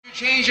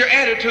Change your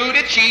attitude,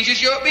 it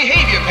changes your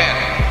behavior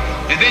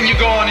pattern. And then you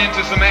go on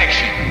into some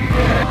action.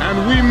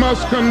 And we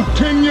must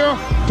continue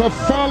to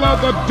follow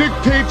the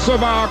dictates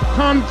of our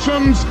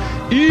conscience,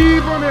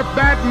 even if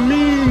that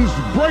means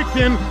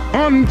breaking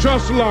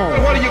unjust law.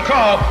 What do you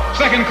call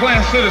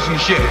second-class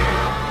citizenship?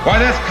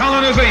 Why, that's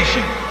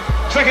colonization.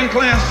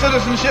 Second-class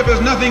citizenship is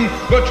nothing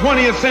but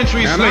 20th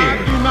century slavery. And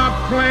I do not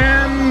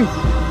plan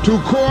to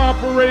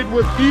cooperate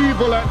with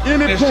evil at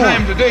any point. It's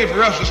time today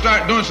for us to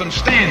start doing some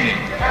standing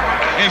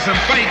and some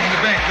fighting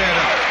to back that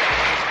up.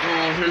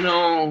 What's going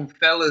on,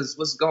 fellas?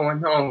 What's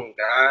going on,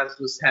 guys?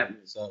 What's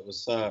happening?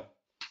 What's up?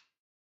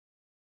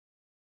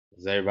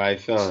 How's everybody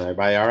feeling?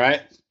 Everybody all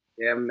right?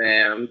 Yeah,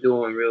 man, I'm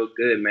doing real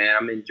good, man.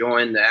 I'm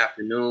enjoying the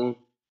afternoon.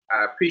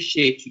 I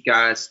appreciate you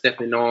guys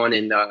stepping on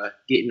and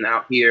getting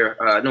out here.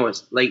 I know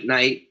it's late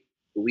night,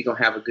 but we're going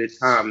to have a good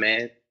time,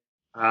 man.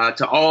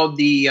 To all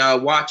the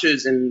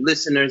watchers and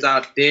listeners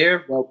out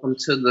there, welcome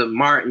to the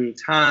Martin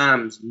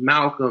Times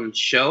Malcolm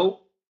Show.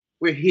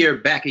 We're here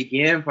back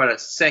again for the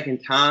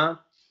second time,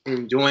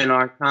 enjoying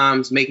our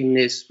times making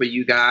this for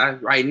you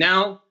guys. Right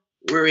now,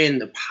 we're in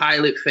the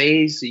pilot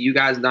phase, so you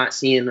guys not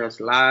seeing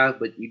us live,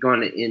 but you're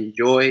going to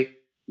enjoy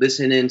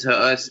listening to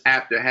us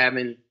after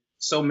having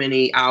so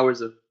many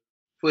hours of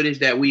footage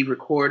that we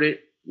recorded.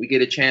 We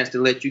get a chance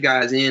to let you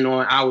guys in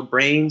on our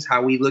brains,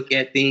 how we look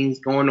at things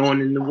going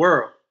on in the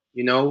world.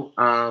 You know,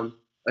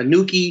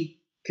 Anuki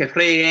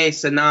Kefreye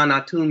Sanan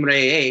Atum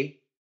Re'e.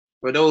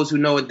 For those who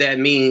know what that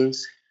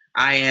means,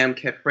 I am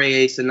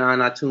Kefreye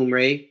Sanan Atum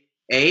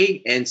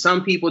Re'e. And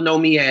some people know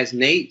me as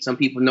Nate. Some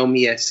people know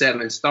me as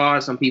 7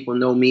 Star. Some people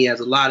know me as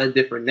a lot of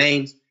different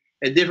names.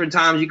 At different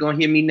times, you're going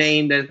to hear me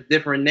named as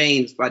different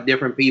names by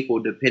different people,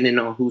 depending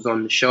on who's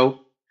on the show.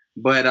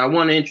 But I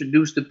want to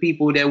introduce the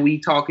people that we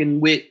talking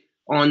with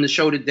on the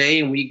show today.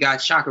 And we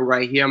got Shaka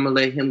right here. I'm going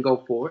to let him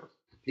go for it.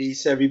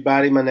 Peace,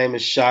 everybody. My name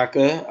is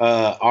Shaka,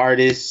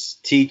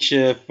 artist,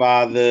 teacher,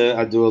 father.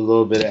 I do a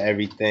little bit of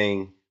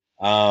everything.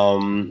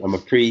 I'm a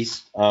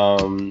priest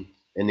in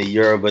the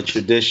Yoruba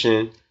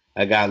tradition.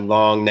 I got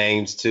long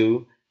names,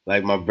 too,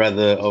 like my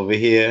brother over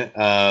here.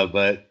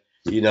 But,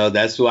 you know,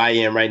 that's who I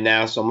am right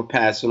now. So I'm going to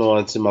pass it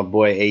on to my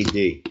boy,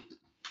 AD.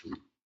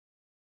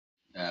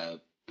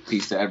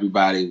 Peace to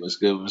everybody. What's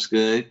good? What's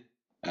good?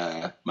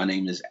 My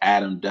name is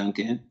Adam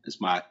Duncan.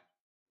 It's my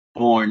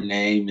born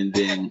name, and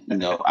then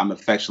I'm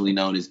affectionately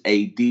known as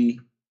AD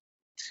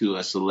to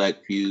a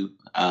select few,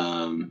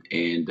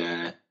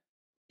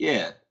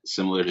 yeah,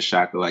 similar to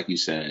Shaka, like you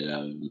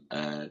said,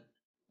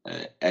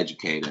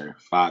 educator,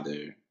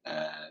 father.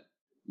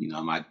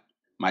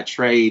 My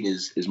trade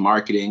is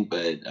marketing,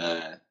 but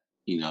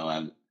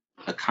I'm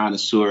a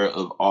connoisseur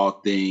of all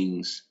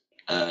things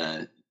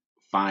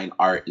fine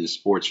art and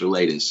sports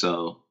related.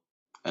 So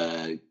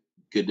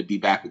good to be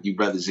back with you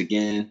brothers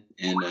again,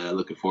 and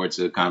looking forward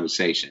to the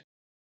conversation.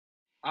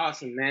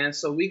 Awesome, man.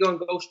 So we're going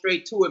to go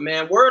straight to it,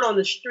 man. Word on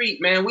the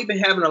street, man. We've been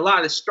having a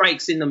lot of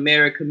strikes in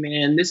America,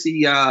 man. This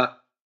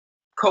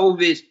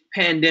COVID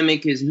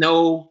pandemic is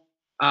no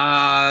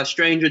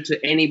stranger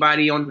to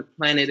anybody on the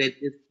planet at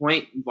this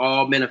point. We've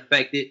all been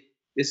affected.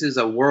 This is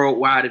a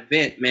worldwide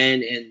event,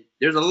 man. And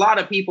there's a lot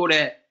of people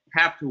that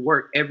have to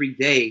work every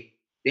day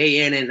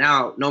in and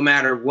out, no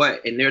matter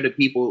what. And they're the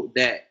people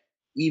that,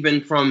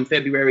 even from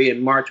February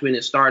and March when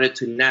it started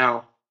to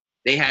now,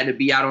 they had to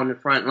be out on the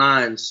front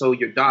lines. So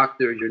your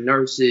doctors, your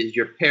nurses,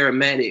 your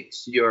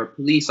paramedics, your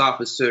police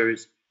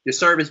officers, your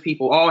service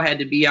people all had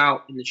to be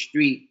out in the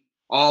street,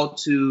 all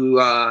to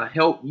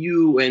help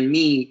you and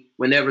me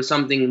whenever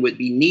something would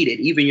be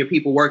needed, even your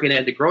people working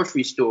at the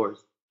grocery stores.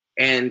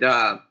 And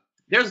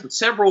there's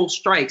several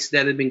strikes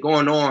that have been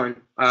going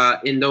on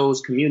in those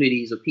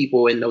communities of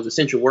people in those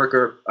essential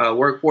worker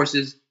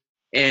workforces.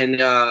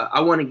 And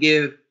I want to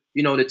give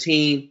the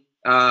team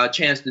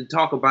chance to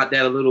talk about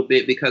that a little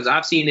bit, because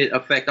I've seen it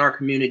affect our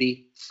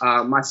community.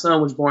 My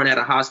son was born at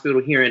a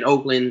hospital here in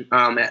Oakland,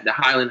 at the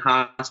Highland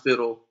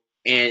Hospital,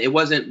 and it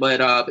wasn't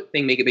but I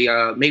think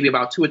maybe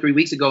about 2 or 3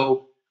 weeks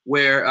ago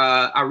where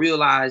I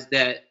realized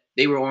that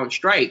they were on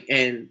strike.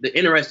 And the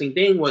interesting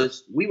thing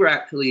was we were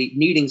actually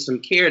needing some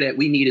care that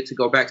we needed to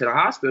go back to the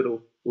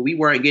hospital, but we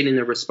weren't getting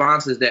the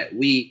responses that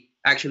we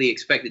actually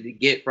expected to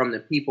get from the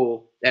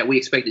people that we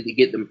expected to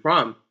get them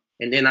from.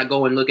 And then I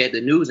go and look at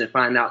the news and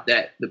find out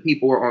that the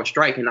people were on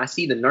strike. And I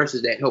see the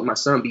nurses that helped my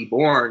son be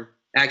born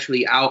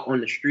actually out on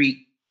the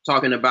street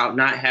talking about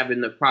not having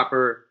the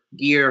proper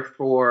gear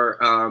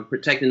for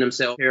protecting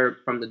themselves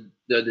from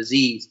the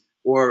disease,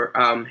 or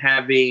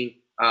having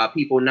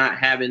people not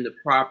having the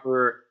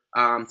proper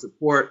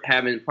support,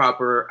 having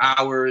proper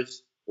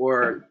hours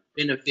or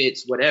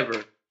benefits,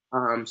 whatever.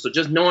 So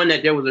just knowing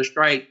that there was a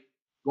strike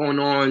going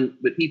on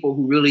with people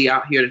who really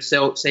out here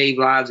to save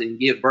lives and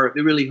give birth,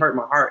 it really hurt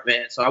my heart,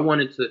 man. So I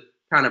wanted to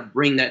kind of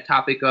bring that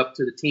topic up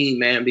to the team,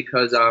 man,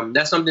 because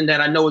that's something that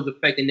I know is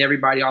affecting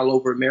everybody all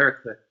over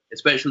America,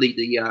 especially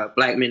the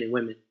black men and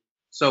women.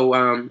 So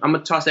I'm going to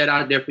toss that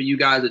out there for you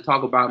guys to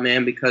talk about,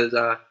 man, because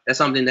that's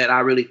something that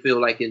I really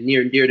feel like is near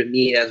and dear to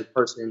me as a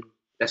person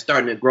that's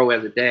starting to grow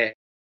as a dad.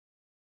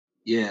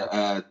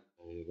 Yeah,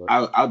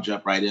 I'll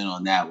jump right in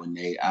on that one,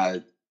 Nate.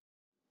 I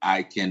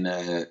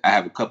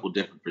have a couple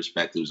different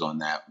perspectives on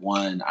that.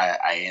 One,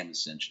 I am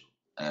essential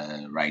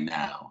right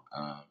now.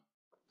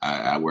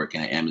 I work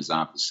in an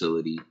Amazon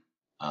facility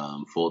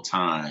full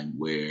time,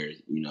 where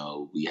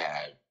we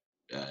have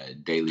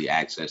daily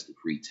access to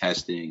free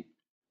testing,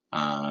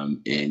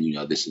 and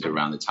this is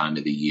around the time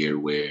of the year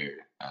where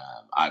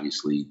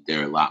obviously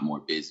they're a lot more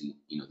busy.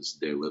 This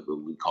is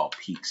what we call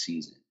peak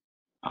season.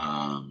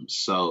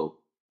 So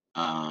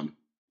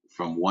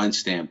from one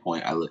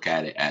standpoint, I look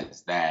at it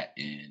as that,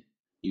 and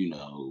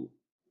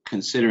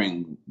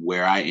considering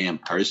where I am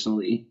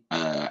personally,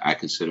 I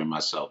consider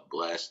myself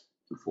blessed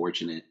and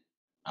fortunate.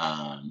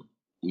 I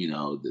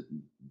know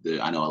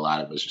a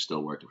lot of us are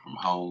still working from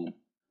home,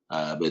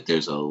 but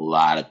there's a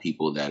lot of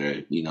people that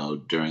are,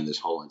 during this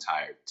whole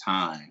entire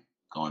time,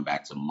 going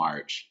back to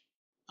March,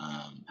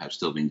 have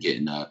still been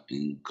getting up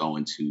and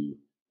going to,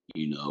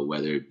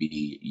 whether it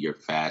be your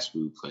fast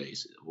food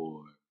place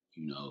or,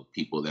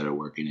 people that are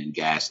working in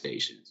gas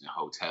stations and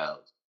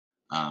hotels.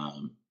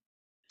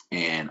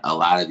 And a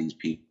lot of these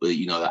people,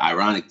 the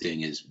ironic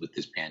thing is with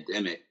this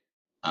pandemic,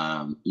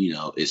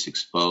 it's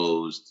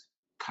exposed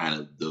kind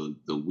of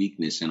the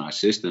weakness in our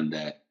system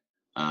that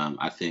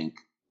I think,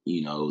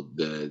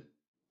 the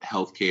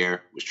healthcare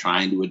was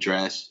trying to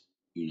address,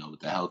 with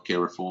the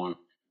healthcare reform,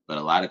 but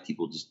a lot of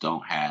people just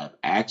don't have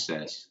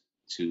access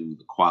to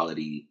the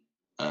quality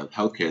of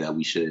healthcare that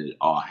we should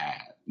all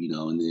have,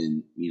 and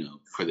then,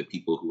 for the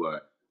people who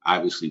are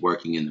obviously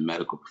working in the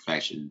medical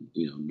profession,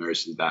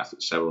 nurses,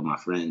 doctors, several of my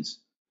friends,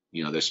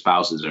 their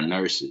spouses are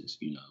nurses,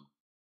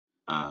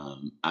 I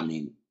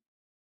mean,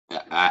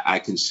 I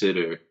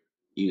consider,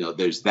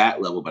 there's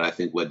that level, but I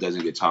think what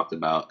doesn't get talked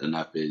about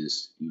enough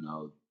is,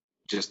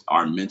 just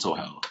our mental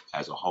health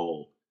as a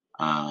whole,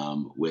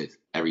 with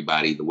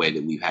everybody, the way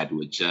that we've had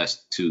to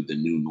adjust to the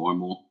new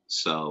normal.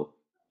 So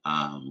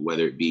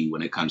whether it be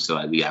when it comes to,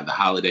 like, we have the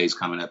holidays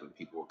coming up and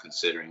people are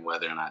considering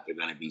whether or not they're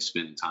going to be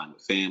spending time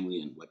with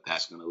family and what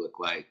that's going to look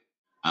like.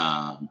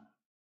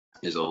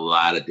 There's a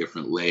lot of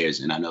different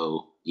layers. And I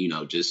know,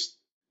 just,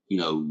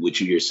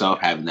 with you yourself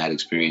having that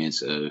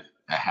experience of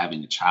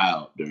having a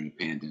child during the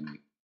pandemic.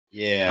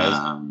 Yeah.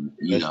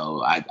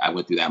 I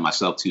went through that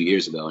myself 2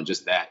 years ago, and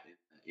just that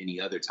any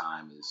other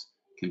time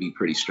can be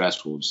pretty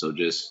stressful. So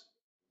just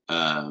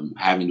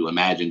having to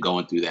imagine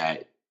going through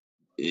that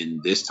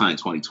in this time,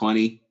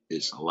 2020,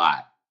 is a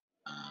lot.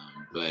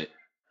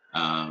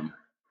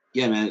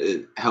 Yeah,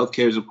 man,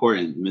 healthcare is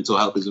important. Mental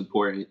health is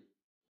important,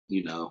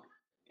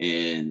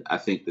 and I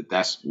think that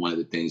that's one of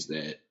the things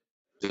that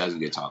doesn't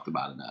get talked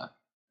about enough.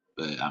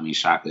 But I mean,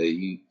 Shaka,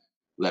 you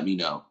let me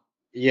know.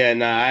 Yeah,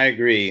 no, I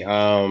agree.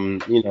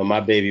 My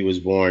baby was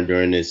born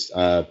during this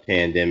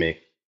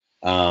pandemic.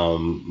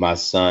 My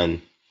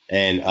son,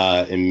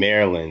 and in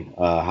Maryland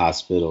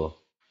hospital,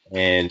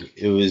 and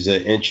it was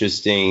an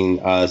interesting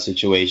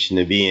situation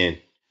to be in.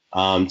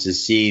 To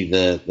see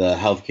the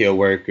healthcare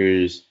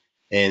workers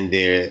in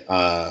their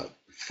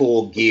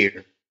full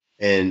gear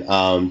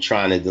and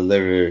trying to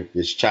deliver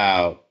this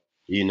child.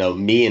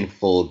 Me in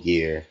full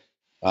gear.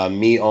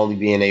 Me only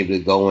being able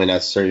to go in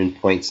at certain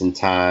points in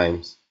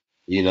times.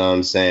 You know what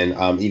I'm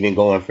saying? Even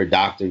going for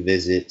doctor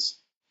visits,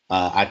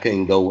 I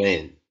couldn't go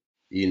in,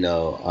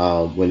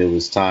 when it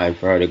was time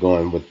for her to go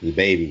in with the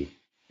baby.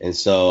 And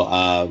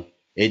so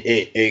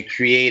it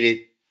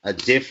created a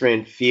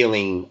different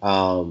feeling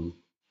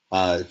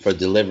for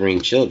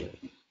delivering children,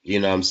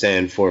 what I'm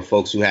saying, for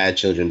folks who had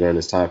children during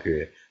this time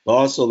period. But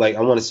also, like,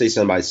 I want to say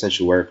something about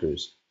essential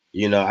workers.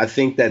 I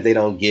think that they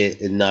don't get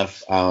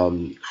enough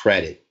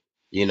credit,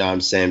 what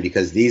I'm saying,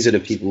 because these are the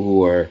people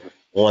who are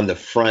on the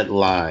front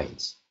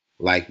lines.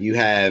 Like, you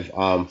have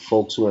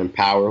folks who are in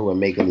power, who are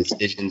making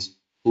decisions,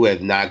 who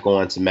have not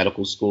gone to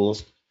medical school,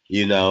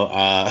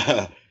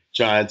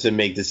 trying to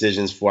make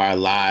decisions for our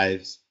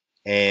lives.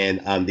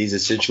 And these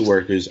essential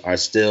workers are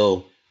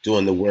still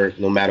doing the work,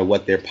 no matter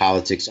what their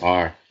politics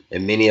are.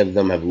 And many of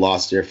them have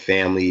lost their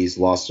families,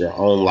 lost their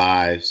own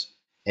lives.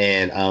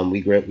 And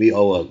we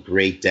owe a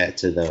great debt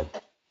to them.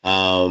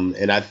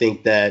 And I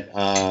think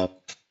that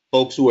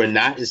folks who are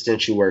not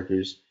essential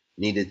workers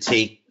need to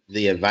take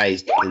the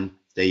advice and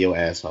stay your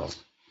ass home.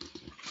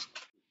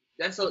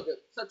 That's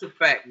such a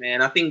fact,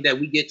 man. I think that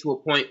we get to a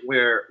point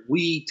where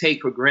we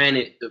take for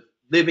granted the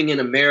living in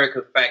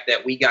America fact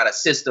that we got a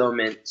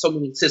system and so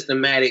many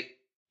systematic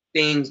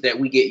things that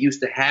we get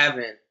used to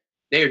having.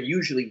 They're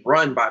usually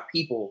run by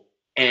people,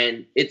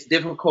 and it's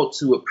difficult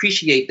to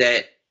appreciate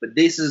that. But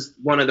this is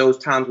one of those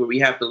times where we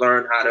have to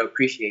learn how to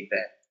appreciate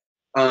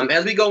that.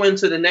 As we go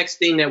into the next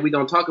thing that we're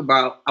going to talk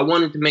about, I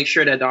wanted to make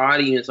sure that the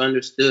audience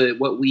understood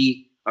what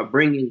we are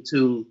bringing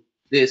to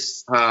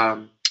this,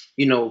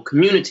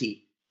 community.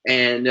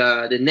 And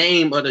the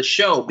name of the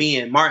show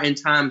being Martin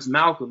Times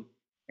Malcolm.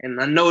 And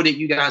I know that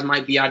you guys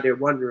might be out there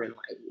wondering,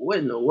 like, what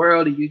in the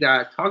world are you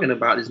guys talking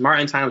about? Is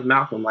Martin Times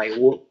Malcolm? Like,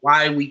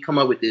 why did we come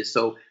up with this?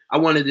 So I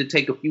wanted to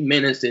take a few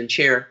minutes and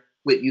share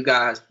with you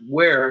guys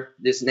where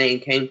this name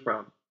came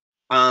from.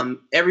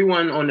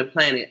 everyone on the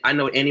planet, I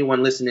know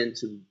anyone listening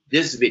to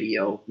this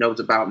video knows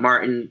about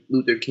Martin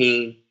Luther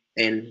King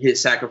and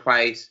his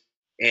sacrifice,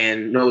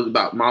 and knows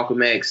about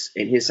Malcolm X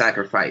and his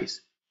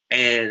sacrifice,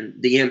 and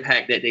the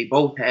impact that they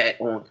both had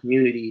on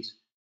communities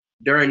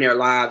during their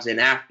lives and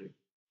after.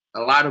 A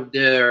lot of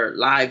their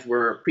lives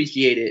were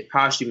appreciated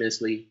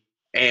posthumously,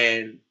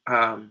 and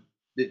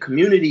the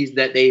communities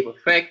that they've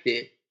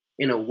affected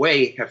in a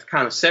way have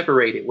kind of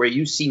separated, where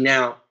you see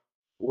now,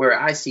 where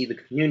I see the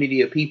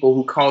community of people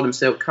who call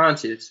themselves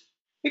conscious,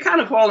 they kind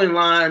of fall in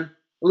line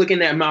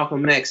looking at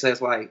Malcolm X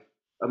as like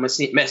a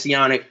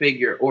messianic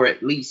figure, or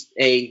at least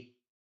a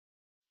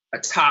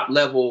top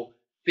level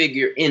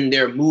figure in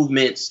their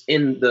movements,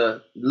 in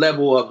the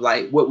level of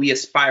like what we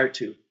aspire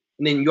to.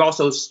 And then you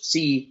also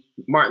see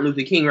Martin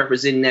Luther King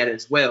representing that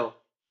as well.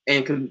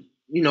 And,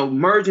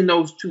 merging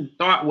those two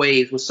thought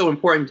waves was so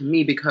important to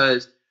me,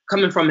 because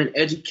coming from an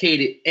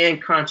educated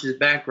and conscious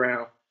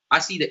background, I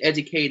see the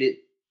educated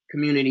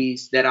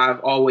communities that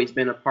I've always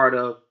been a part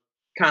of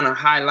kind of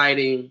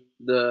highlighting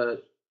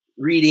the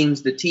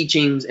readings, the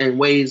teachings, and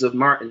ways of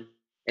Martin.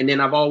 And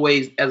then I've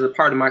always, as a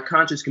part of my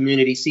conscious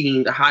community,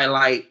 seen the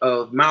highlight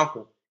of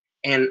Malcolm.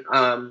 And,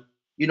 I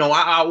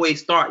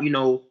always thought,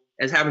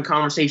 as having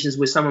conversations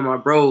with some of my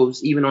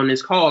bros, even on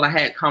this call, I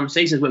had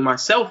conversations with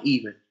myself,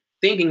 even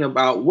thinking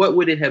about what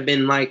would it have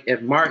been like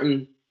if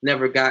Martin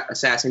never got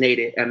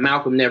assassinated and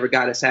Malcolm never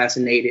got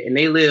assassinated, and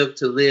they lived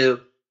to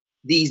live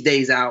these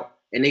days out,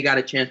 and they got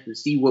a chance to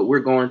see what we're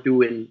going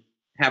through and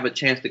have a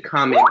chance to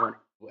comment on it.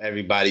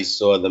 Everybody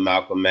saw the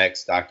Malcolm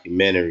X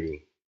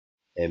documentary,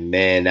 and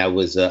man, that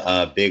was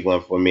a big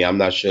one for me. I'm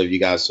not sure if you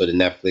guys saw the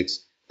Netflix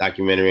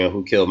documentary on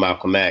who killed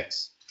Malcolm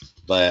X,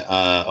 but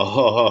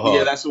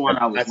yeah, that's the one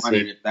I was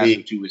wondering if that's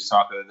what you was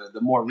talking about. The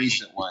more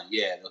recent one,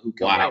 yeah, the Who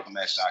Killed Malcolm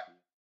X documentary.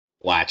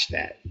 Watch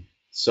that.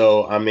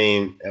 So, I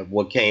mean,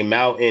 what came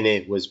out in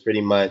it was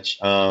pretty much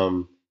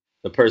the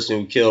person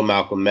who killed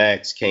Malcolm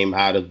X came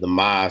out of the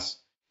mosque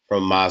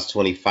from Mosque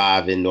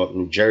 25 in North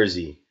New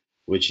Jersey,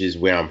 which is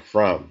where I'm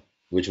from,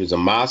 which was a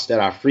mosque that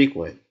I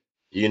frequent.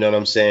 You know what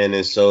I'm saying?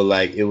 And so,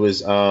 like, it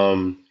was,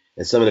 and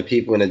some of the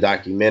people in the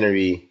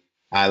documentary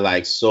I,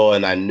 like, saw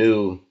and I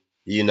knew,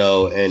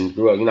 and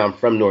grew up, I'm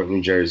from North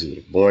New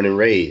Jersey, born and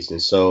raised.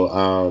 And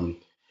so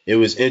it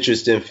was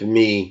interesting for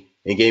me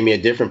and gave me a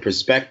different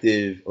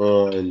perspective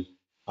on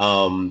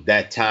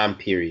that time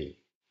period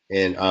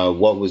and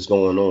what was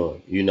going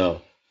on,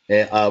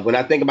 And when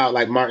I think about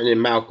like Martin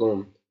and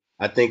Malcolm,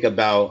 I think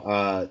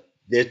about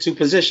their two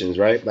positions,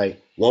 right? Like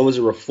one was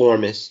a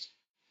reformist,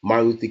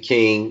 Martin Luther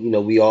King,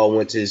 we all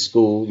went to his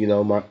school,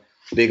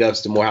 big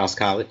ups to Morehouse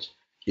College,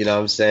 you know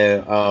what I'm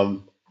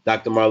saying?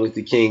 Dr. Martin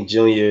Luther King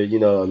Jr.,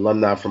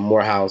 alumni from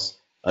Morehouse,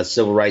 a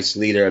civil rights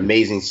leader,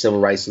 amazing civil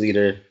rights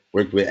leader,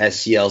 worked with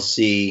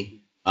SCLC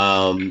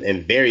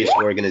and various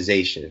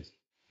organizations.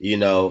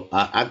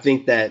 I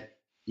think that,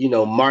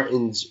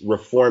 Martin's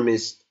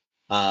reformist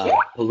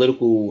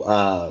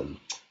political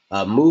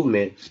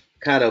movement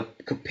kind of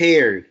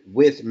compared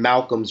with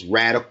Malcolm's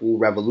radical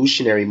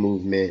revolutionary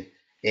movement.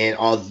 And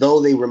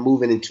although they were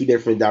moving in two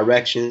different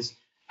directions,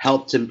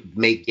 helped to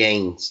make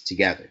gains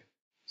together.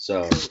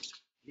 So,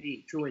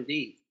 true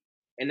indeed.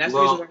 And that's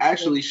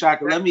actually,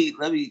 Shaka, let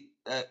me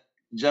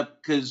jump,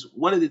 because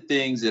one of the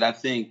things that I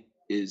think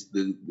is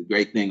the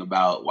great thing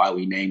about why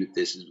we named it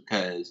this is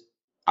because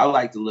I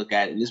like to look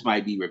at it, and this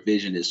might be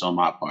revisionist on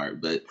my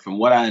part, but from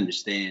what I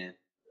understand,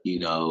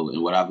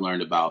 and what I've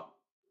learned about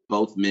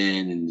both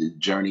men and the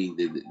journey,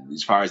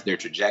 as far as their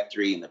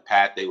trajectory and the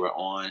path they were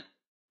on,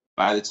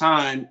 by the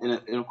time,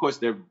 and of course,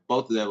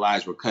 both of their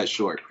lives were cut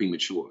short,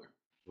 premature.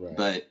 Right.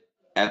 But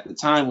at the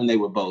time when they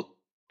were both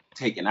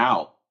taken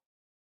out,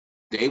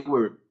 they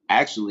were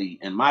actually,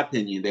 in my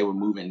opinion, they were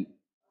moving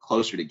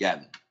closer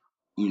together.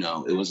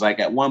 It was like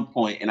at one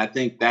point, and I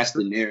think that's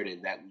the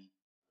narrative that we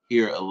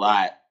hear a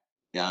lot,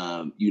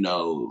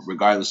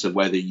 regardless of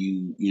whether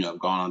have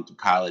gone on to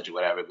college or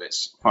whatever, but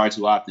far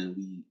too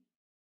often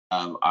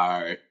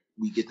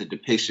we get the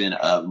depiction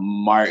of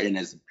Martin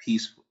as a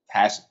peaceful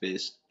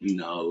pacifist,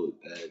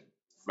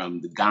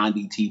 from the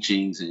Gandhi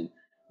teachings, and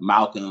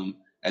Malcolm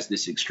as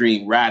this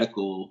extreme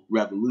radical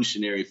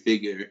revolutionary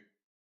figure,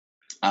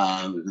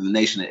 the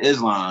Nation of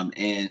Islam.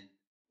 And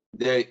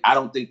I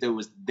don't think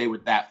they were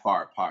that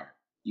far apart.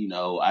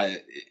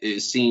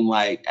 It seemed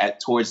like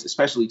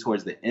especially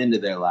towards the end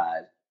of their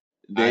lives,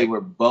 they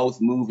were both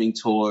moving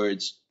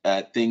towards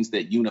things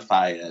that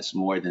unify us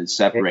more than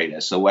separate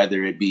us. So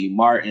whether it be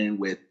Martin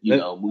with,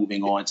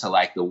 moving on to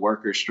like the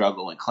worker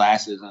struggle and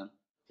classism,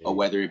 or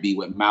whether it be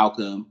with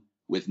Malcolm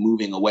with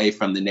moving away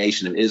from the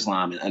Nation of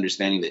Islam and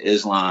understanding that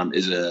Islam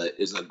is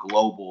a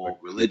global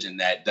religion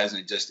that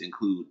doesn't just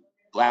include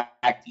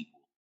Black people,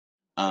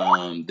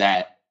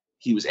 that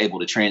he was able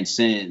to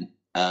transcend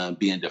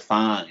being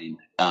defined,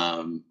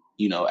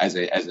 as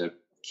a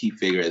key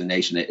figure of the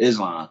Nation of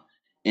Islam.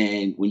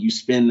 And when you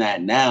spin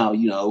that now,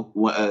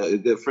 a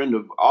good friend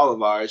of all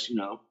of ours,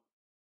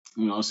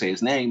 we won't say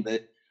his name,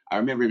 but I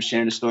remember him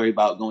sharing a story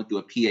about going through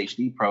a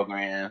PhD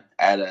program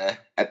at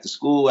the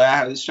school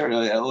at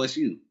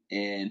OSU.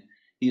 And,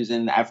 he was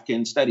in the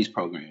African Studies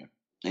program.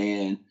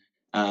 And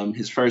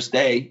his first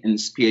day in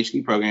this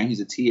PhD program, he's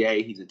a TA,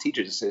 he's a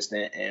teacher's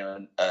assistant,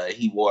 and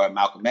he wore a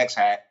Malcolm X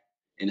hat.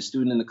 And the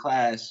student in the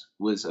class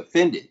was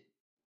offended,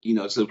 to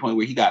the point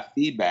where he got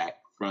feedback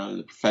from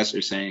the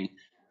professor saying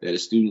that a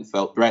student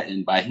felt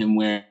threatened by him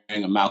wearing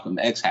a Malcolm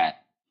X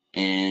hat.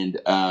 And,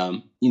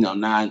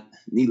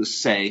 needless to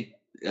say,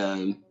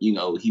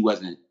 he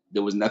wasn't,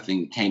 there was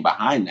nothing that came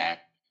behind that,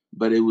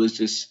 but it was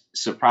just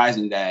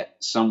surprising that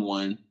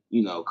someone,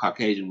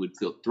 Caucasian would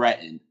feel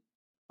threatened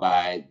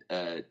by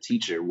a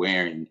teacher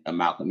wearing a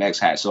Malcolm X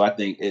hat. So I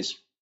think it's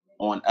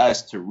on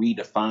us to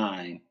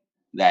redefine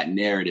that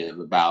narrative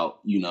about,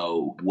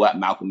 what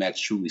Malcolm X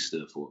truly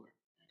stood for.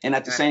 And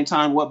at the same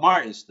time, what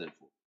Martin stood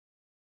for.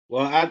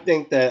 Well, I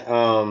think that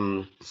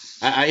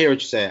I hear what you're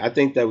saying. I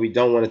think that we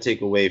don't want to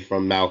take away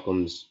from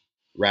Malcolm's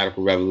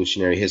radical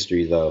revolutionary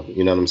history, though.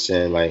 You know what I'm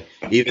saying? Like,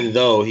 even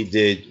though he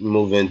did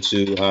move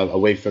into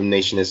away from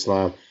Nation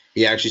Islam,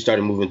 he actually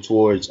started moving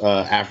towards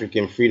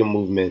African freedom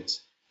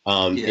movements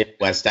in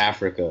West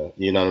Africa.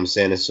 You know what I'm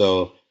saying? And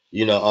so,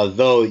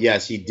 although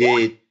yes, he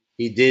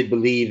did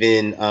believe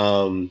in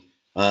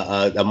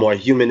a more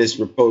humanist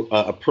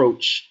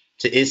approach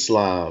to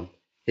Islam,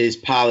 his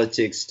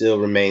politics still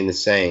remain the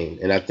same.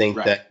 And I think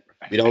that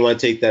we don't want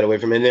to take that away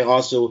from him. And then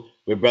also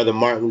with Brother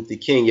Martin Luther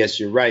King, yes,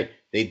 you're right.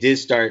 They did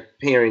start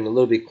pairing a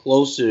little bit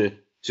closer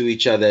to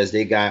each other as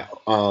they got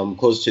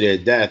close to their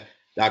death.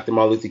 Dr.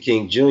 Martin Luther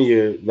King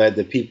Jr. led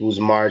the People's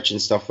March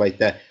and stuff like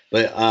that.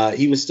 But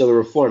he was still a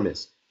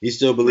reformist. He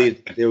still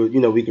believed that there were,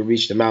 we could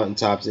reach the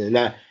mountaintops. And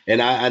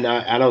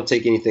I don't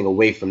take anything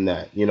away from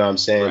that. You know what I'm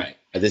saying? Right.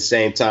 At the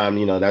same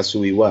time, that's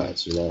who he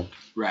was,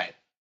 Right.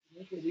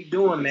 That's what we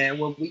doing, man.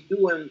 What we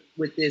doing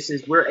with this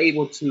is we're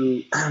able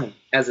to,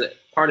 as a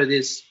part of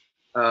this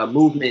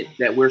movement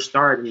that we're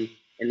starting,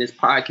 and this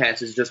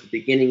podcast is just the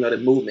beginning of the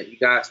movement. You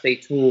guys stay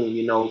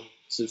tuned,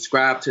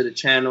 subscribe to the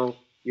channel,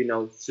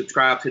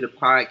 subscribe to the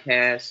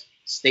podcast,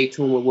 stay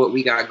tuned with what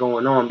we got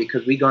going on,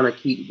 because we're going to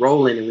keep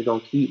rolling and we're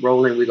going to keep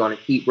rolling. We're going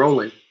to keep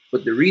rolling.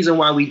 But the reason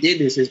why we did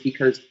this is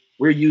because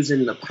we're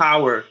using the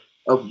power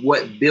of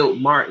what built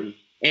Martin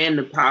and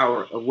the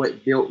power of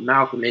what built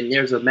Malcolm. And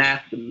there's a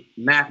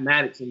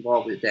mathematics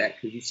involved with that,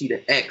 because you see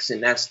the X,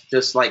 and that's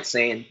just like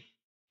saying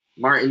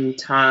Martin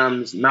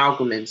times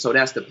Malcolm. And so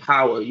that's the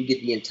power. You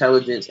get the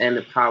intelligence and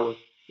the power.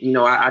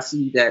 I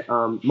see that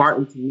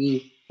Martin, to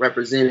me,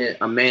 represented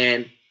a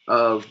man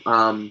of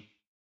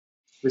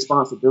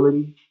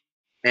responsibility.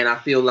 And I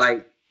feel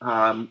like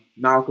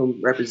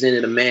Malcolm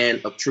represented a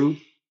man of truth.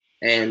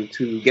 And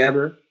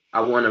together,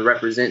 I want to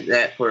represent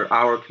that for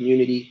our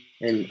community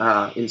and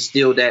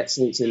instill that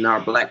sense in our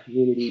Black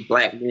community,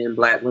 Black men,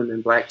 Black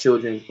women, Black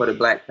children, for the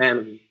Black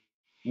family.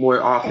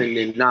 More often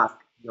than not,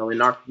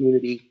 in our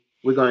community,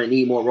 we're going to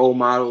need more role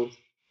models.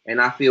 And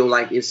I feel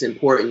like it's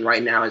important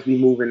right now as we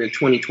move into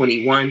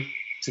 2021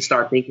 to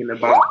start thinking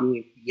about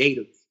being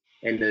creative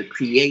and to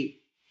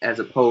create as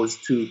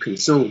opposed to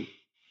consume.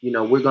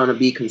 We're going to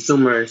be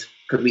consumers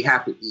because we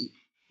have to eat,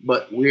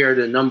 but we're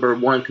the number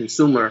one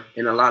consumer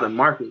in a lot of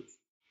markets.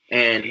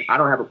 And I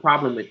don't have a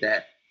problem with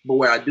that. But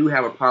what I do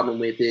have a problem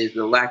with is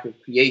the lack of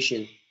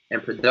creation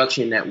and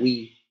production that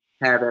we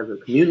have as a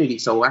community.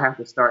 So I have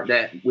to start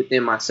that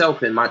within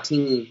myself and my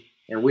team.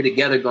 And we're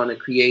together going to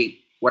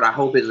create what I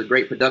hope is a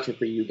great production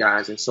for you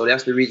guys. And so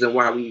that's the reason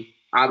why we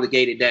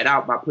obligated that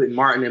out by putting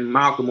Martin and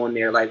Malcolm on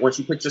there. Like, once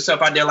you put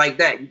yourself out there like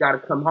that, you got to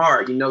come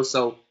hard,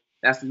 So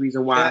that's the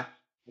reason why.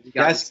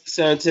 That's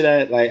concerned to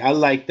that. Like, I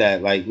like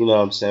that. Like, you know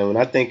what I'm saying? When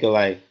I think of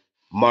like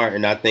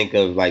Martin, I think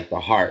of like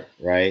the heart,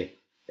 right?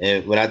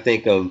 And when I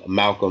think of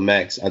Malcolm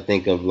X, I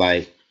think of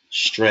like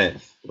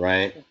strength,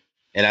 right?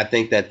 And I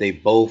think that they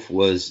both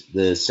was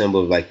the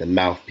symbol of like the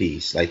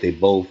mouthpiece. Like, they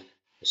both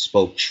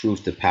spoke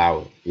truth to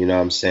power. You know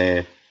what I'm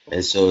saying?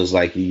 And so it's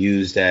like you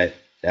use that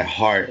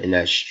heart and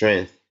that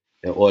strength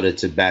in order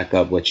to back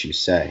up what you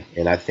say.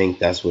 And I think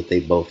that's what they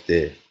both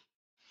did.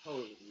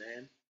 Totally,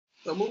 man.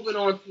 So moving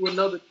on to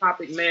another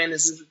topic, man,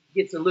 this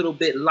gets a little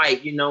bit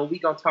light. We're going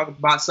to talk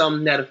about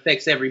something that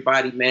affects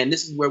everybody, man.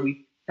 This is where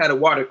we had a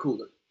water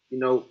cooler.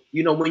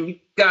 When you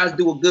guys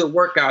do a good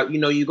workout,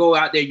 you go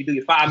out there, you do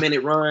your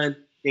 5-minute run,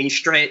 then you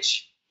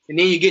stretch, and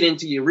then you get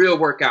into your real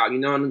workout. You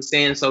know what I'm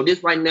saying? So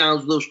this right now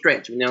is a little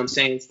stretch. You know what I'm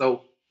saying?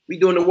 So we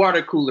doing the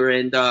water cooler,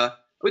 and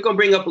we're going to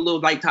bring up a little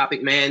light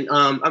topic, man.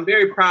 I'm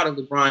very proud of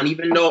LeBron,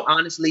 even though,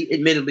 honestly,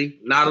 admittedly,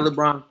 not a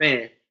LeBron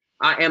fan.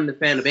 I am the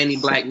fan of any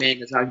Black man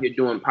that's out here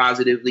doing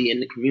positively in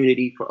the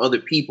community for other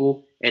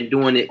people and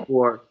doing it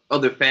for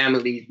other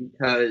families,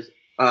 because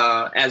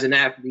as an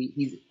athlete,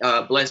 he's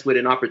blessed with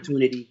an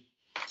opportunity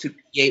to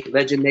create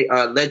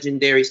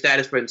legendary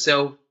status for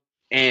himself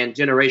and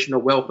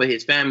generational wealth for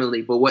his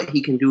family. But what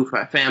he can do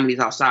for families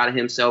outside of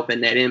himself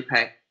and that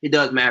impact, it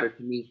does matter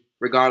to me,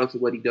 regardless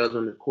of what he does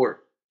on the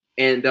court.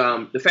 And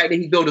the fact that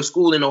he built a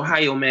school in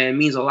Ohio, man,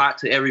 means a lot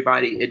to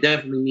everybody. It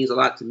definitely means a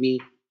lot to me.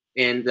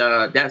 And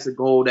that's a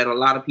goal that a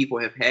lot of people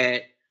have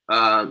had,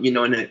 in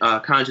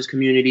the conscious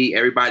community.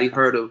 Everybody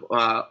heard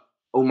of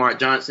Omar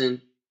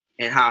Johnson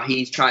and how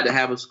he's tried to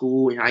have a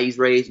school and how he's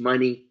raised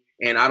money.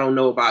 And I don't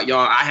know about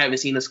y'all. I haven't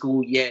seen a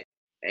school yet.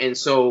 And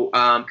so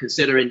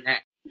considering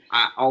that,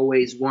 I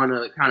always want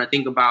to kind of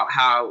think about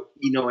how,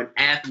 you know, an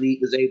athlete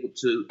was able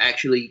to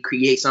actually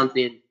create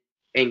something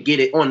and get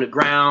it on the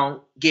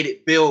ground, get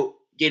it built,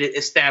 get it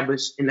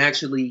established, and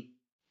actually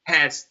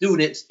had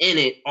students in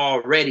it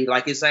already.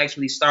 Like, it's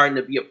actually starting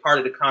to be a part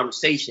of the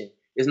conversation.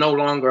 It's no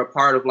longer a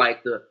part of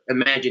like the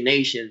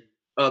imagination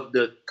of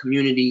the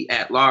community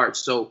at large.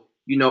 So,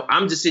 you know,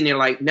 I'm just sitting there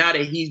like, now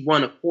that he's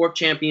won a 4th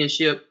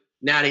championship,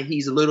 now that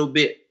he's a little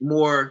bit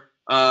more,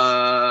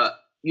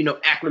 you know,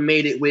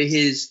 acclimated with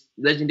his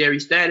legendary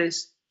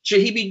status,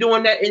 should he be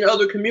doing that in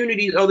other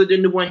communities other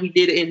than the one he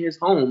did in his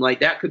home? Like,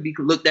 that could be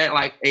looked at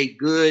like a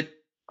good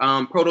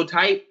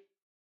prototype.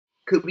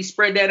 Could we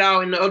spread that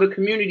out in the other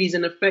communities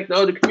and affect the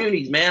other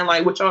communities, man?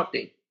 Like, what y'all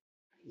think?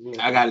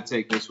 I got to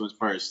take this one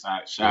first.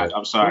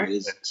 I'm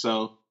sorry.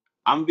 So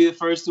I'm going to be the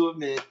first to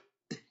admit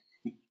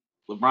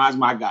LeBron's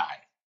my guy.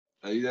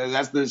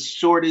 That's the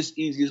shortest,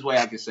 easiest way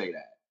I can say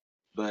that.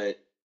 But,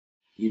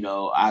 you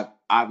know, I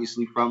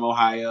obviously from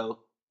Ohio,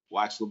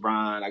 watched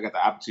LeBron. I got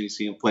the opportunity to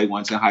see him play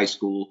once in high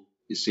school,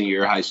 his senior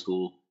year of high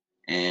school.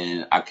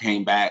 And I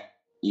came back,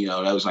 you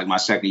know, that was like my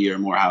second year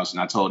in Morehouse.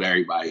 And I told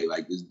everybody,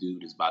 like, this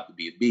dude is about to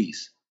be a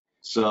beast.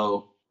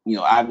 So, you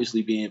know,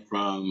 obviously being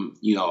from,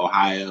 you know,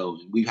 Ohio,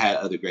 we've had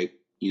other great,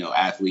 you know,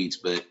 athletes,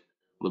 but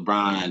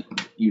LeBron,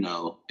 you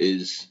know,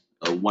 is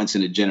a once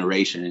in a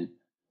generation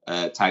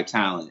type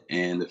talent.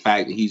 And the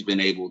fact that he's been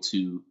able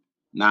to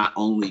not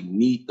only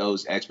meet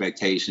those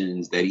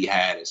expectations that he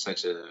had at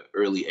such an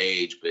early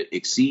age, but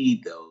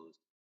exceed those,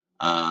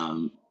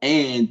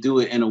 and do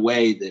it in a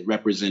way that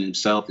represent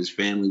himself, his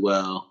family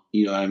well.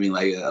 You know what I mean?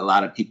 Like, a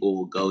lot of people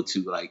will go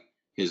to like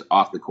his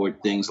off the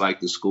court things like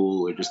the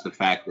school, or just the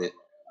fact that,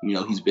 you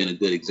know, he's been a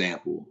good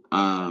example,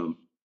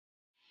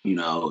 you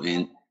know,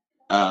 and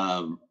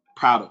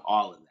proud of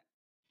all of that.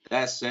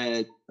 That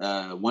said,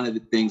 one of the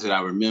things that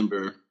I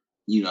remember,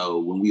 you know,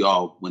 when we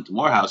all went to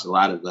Morehouse, a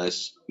lot of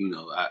us, you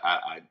know,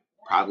 I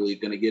probably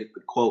going to get the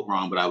quote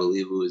wrong, but I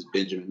believe it was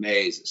Benjamin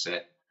Mays that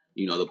said,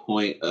 you know, the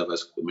point of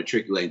us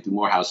matriculating through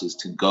Morehouse is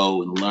to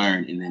go and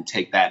learn and then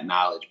take that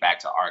knowledge back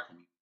to our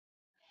community.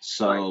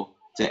 So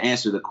to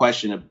answer the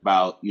question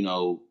about, you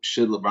know,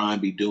 should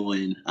LeBron be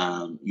doing,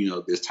 you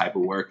know, this type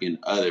of work in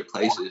other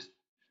places,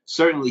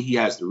 certainly he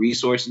has the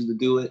resources to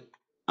do it.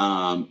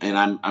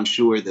 And I'm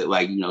sure that,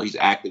 like, you know, he's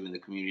active in the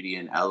community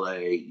in LA.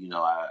 You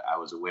know, I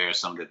was aware of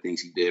some of the things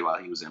he did while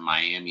he was in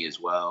Miami as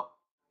well.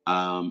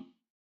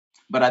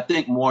 But I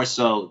think more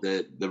so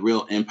the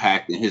real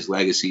impact in his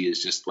legacy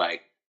is just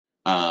like,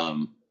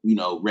 you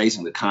know,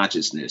 raising the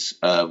consciousness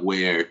of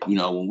where, you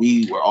know, when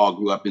we all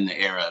grew up in the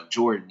era of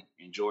Jordan,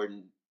 and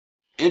Jordan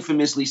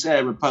infamously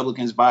said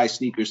Republicans buy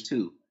sneakers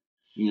too,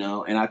 you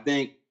know, and I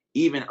think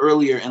even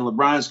earlier in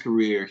LeBron's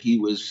career, he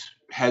was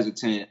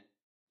hesitant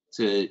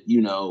to,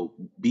 you know,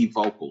 be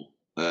vocal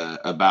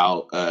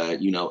about,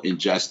 you know,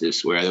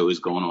 injustice, where it was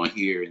going on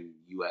here in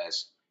the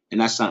U.S. And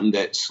that's something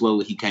that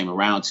slowly he came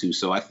around to.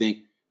 So I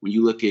think when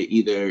you look at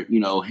either, you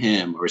know,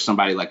 him or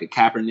somebody like a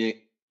Kaepernick,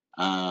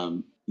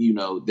 you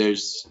know,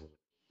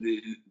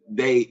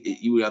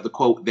 you have the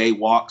quote, they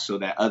walk so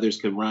that others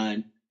can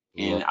run.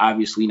 And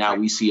obviously now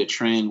we see a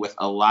trend with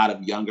a lot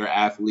of younger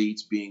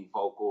athletes being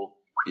vocal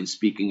and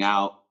speaking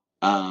out.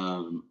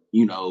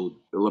 You know,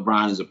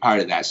 LeBron is a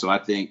part of that. So I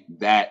think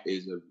that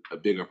is a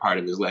bigger part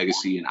of his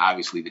legacy, and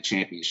obviously the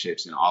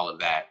championships and all of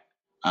that,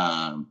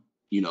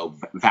 you know,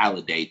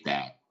 validate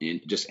that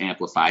and just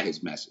amplify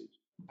his message.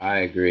 I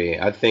agree.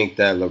 I think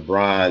that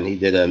LeBron, he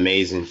did an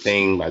amazing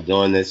thing by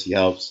doing this. He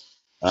helps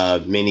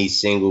many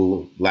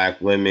single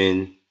Black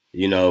women,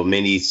 you know,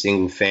 many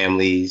single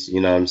families,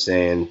 you know what I'm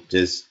saying?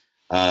 Just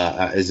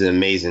is an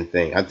amazing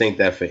thing. I think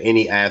that for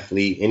any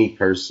athlete, any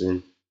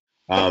person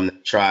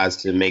that tries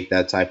to make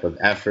that type of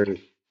effort,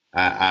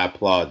 I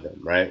applaud them,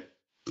 right?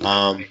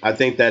 I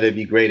think that it'd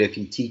be great if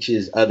he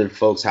teaches other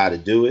folks how to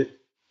do it,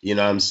 you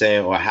know what I'm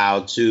saying? Or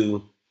how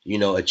to, you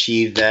know,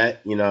 achieve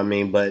that, you know what I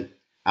mean? But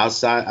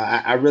outside,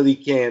 I really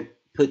can't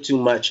put too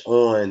much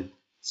on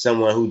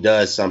someone who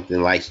does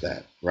something like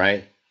that,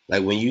 right?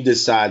 Like, when you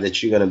decide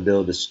that you're going to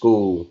build a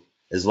school,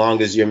 as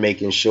long as you're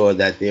making sure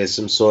that there's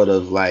some sort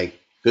of like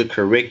good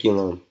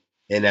curriculum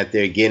and that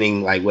they're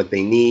getting like what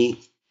they need,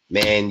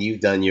 man,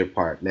 you've done your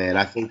part, man.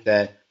 I think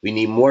that we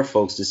need more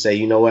folks to say,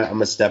 you know what, I'm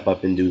going to step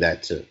up and do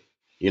that too.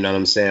 You know what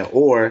I'm saying?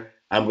 Or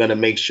I'm going to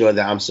make sure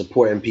that I'm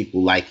supporting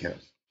people like him.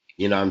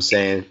 You know what I'm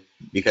saying?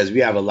 Because we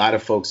have a lot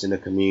of folks in the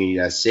community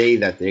that say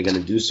that they're going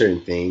to do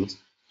certain things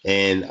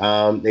and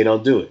they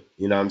don't do it.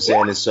 You know what I'm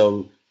saying? And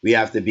so we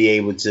have to be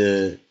able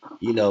to,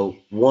 you know,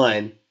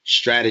 one,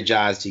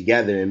 strategize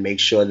together and make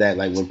sure that,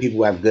 like, when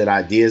people have good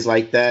ideas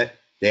like that,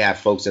 they have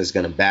folks that's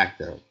going to back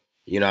them.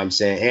 You know what I'm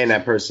saying? And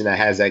that person that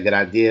has that good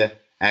idea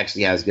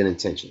actually has good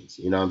intentions.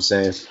 You know what I'm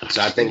saying?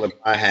 So I think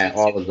LeBron had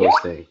all of those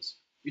things.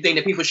 You think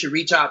that people should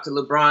reach out to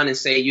LeBron and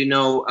say, you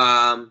know,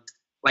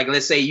 like,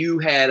 let's say you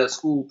had a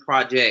school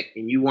project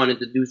and you wanted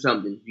to do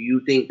something. Do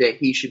you think that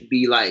he should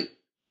be like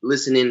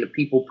listening to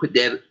people put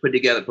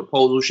together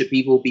proposals? Should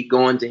people be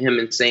going to him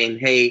and saying,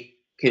 hey,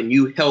 Can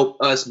you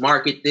help us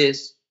market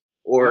this?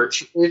 Or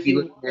should we be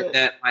looking at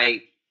that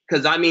like,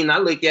 because I mean, I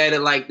look at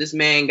it like this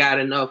man got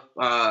enough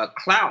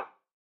clout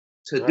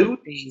to do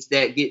things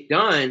that get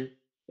done.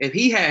 If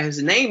he has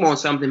his name on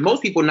something,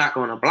 most people are not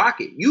going to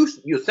block it. You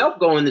yourself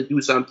going to do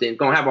something,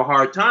 going to have a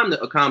hard time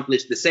to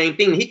accomplish the same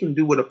thing he can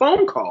do with a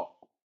phone call.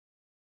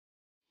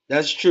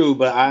 That's true,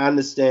 but I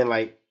understand,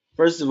 like,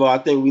 first of all, I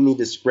think we need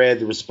to spread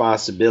the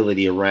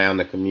responsibility around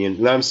the community.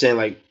 You know what I'm saying?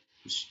 Like,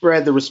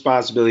 spread the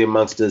responsibility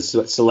amongst the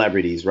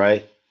celebrities,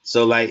 right?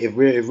 So, like, if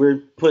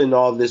we're putting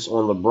all this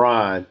on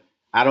LeBron,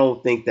 I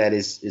don't think that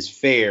is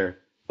fair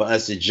for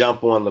us to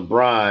jump on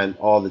LeBron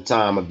all the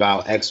time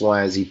about X,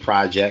 Y, and Z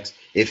projects.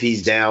 If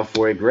he's down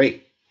for it,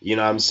 great. You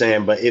know what I'm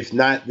saying? But if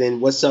not, then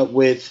what's up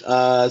with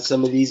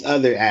some of these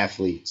other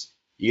athletes,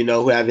 you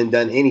know, who haven't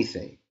done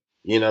anything?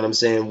 You know what I'm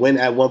saying?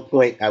 At what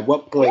point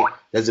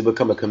does it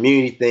become a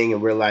community thing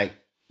and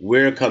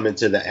we're coming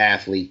to the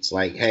athletes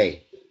like,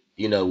 hey,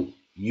 you know,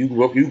 you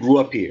grew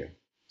up here.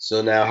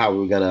 So now how are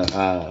we going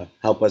to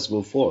help us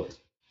move forward?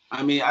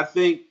 I mean, I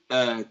think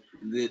that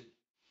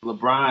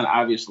LeBron,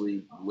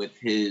 obviously, with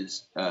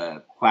his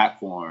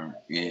platform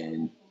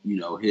and, you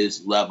know,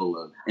 his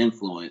level of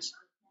influence,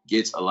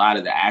 gets a lot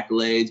of the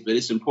accolades. But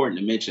it's important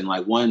to mention,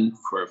 like, one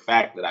for a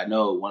fact that I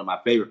know, one of my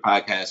favorite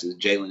podcasts is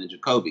Jalen and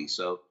Jacoby.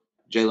 So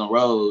Jalen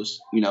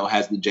Rose, you know,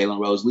 has the Jalen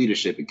Rose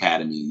Leadership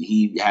Academy.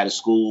 He had a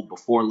school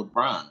before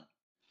LeBron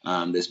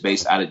that's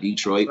based out of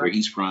Detroit, where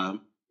he's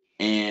from.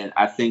 And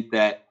I think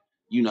that,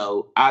 you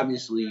know,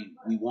 obviously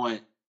we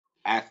want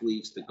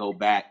athletes to go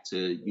back to,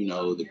 you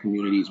know, the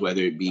communities,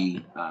 whether it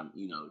be,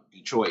 you know,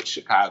 Detroit,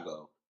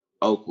 Chicago,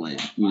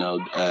 Oakland, you know,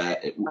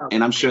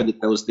 and I'm sure that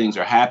those things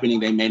are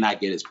happening. They may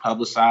not get as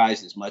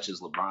publicized as much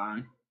as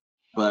LeBron,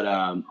 but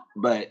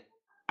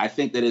I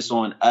think that it's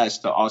on us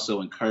to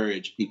also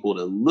encourage people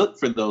to look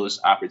for those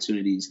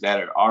opportunities that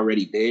are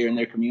already there in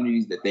their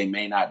communities that they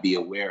may not be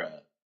aware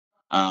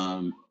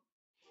of.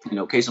 You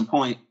know, case in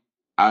point,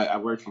 I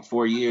worked for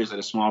 4 years at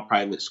a small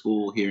private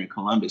school here in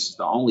Columbus. It's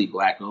the only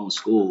Black-owned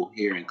school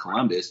here in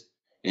Columbus,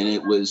 and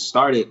it was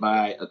started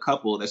by a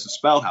couple that's a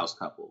Spellhouse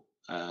couple.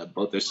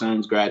 Both their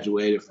sons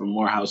graduated from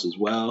Morehouse as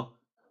well.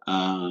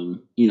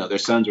 You know, their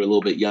sons were a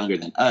little bit younger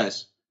than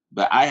us,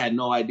 but I had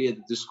no idea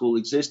that this school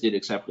existed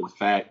except for the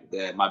fact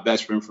that my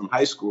best friend from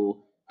high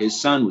school,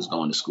 his son was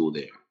going to school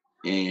there.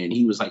 And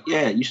he was like,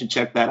 yeah, you should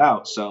check that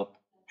out. So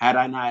had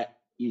I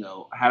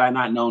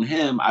not known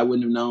him, I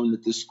wouldn't have known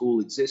that this school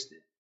existed.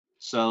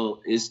 So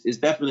it's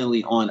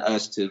definitely on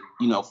us to,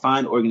 you know,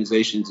 find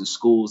organizations and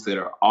schools that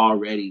are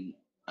already,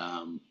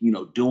 you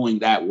know, doing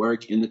that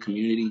work in the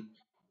community.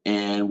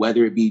 And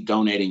whether it be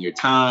donating your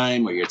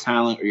time or your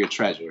talent or your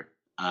treasure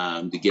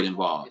to get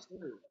involved.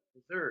 Yes,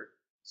 sir.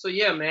 So,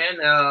 yeah, man,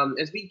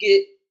 as we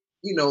get,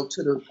 you know,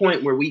 to the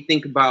point where we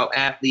think about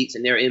athletes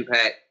and their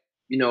impact,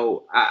 you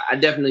know, I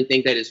definitely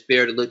think that it's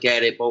fair to look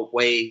at it both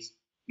ways.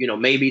 You know,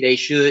 maybe they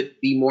should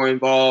be more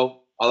involved.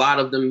 A lot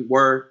of them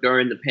were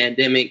during the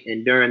pandemic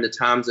and during the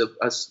times of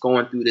us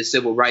going through the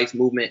civil rights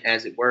movement,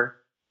 as it were.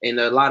 And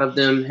a lot of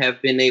them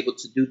have been able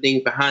to do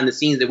things behind the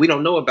scenes that we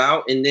don't know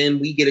about. And then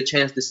we get a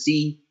chance to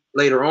see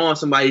later on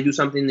somebody do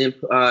something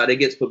that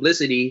gets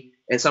publicity.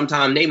 And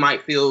sometimes they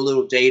might feel a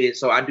little jaded.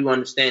 So I do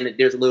understand that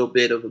there's a little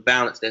bit of a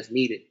balance that's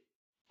needed.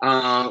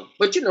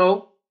 But, you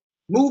know,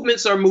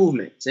 movements are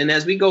movements. And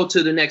as we go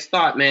to the next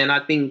thought, man, I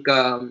think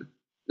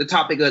the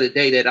topic of the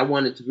day that I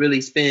wanted to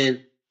really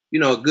spend, you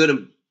know, a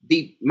good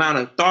deep amount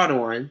of thought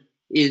on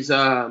is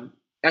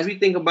as we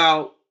think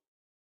about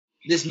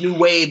this new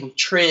wave of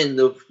trend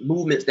of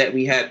movements that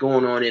we have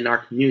going on in our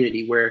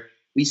community, where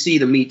we see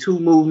the Me Too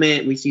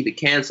movement, we see the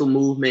cancel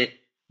movement,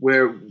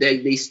 where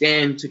they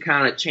stand to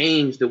kind of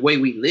change the way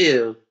we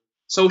live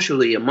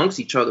socially amongst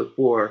each other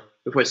for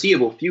the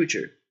foreseeable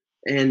future.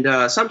 And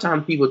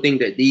sometimes people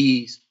think that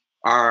these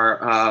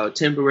are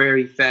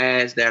temporary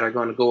fads that are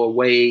going to go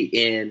away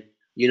in,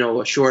 you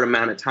know, a short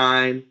amount of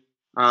time.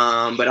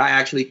 But I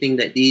actually think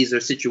that these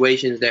are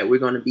situations that we're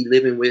going to be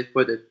living with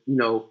for the, you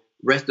know,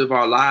 rest of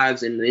our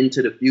lives and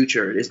into the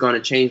future. It's going to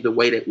change the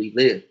way that we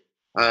live.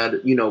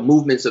 You know,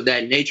 movements of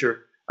that nature,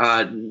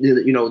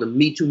 you know, the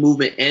Me Too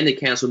movement and the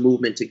cancel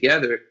movement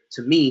together,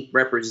 to me,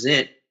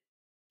 represent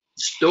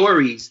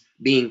stories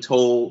being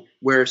told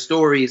where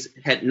stories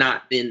had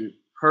not been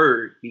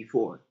heard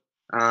before.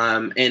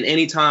 And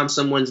anytime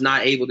someone's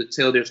not able to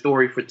tell their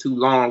story for too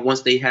long,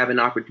 once they have an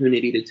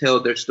opportunity to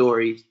tell their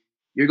stories,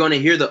 you're going to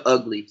hear the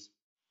uglies.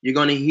 You're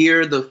going to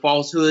hear the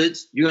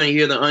falsehoods. You're going to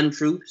hear the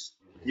untruths.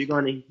 You're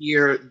going to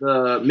hear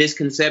the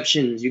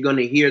misconceptions. You're going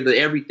to hear the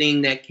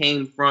everything that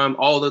came from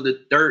all of the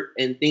dirt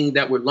and things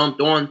that were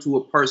lumped on to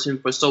a person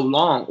for so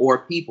long, or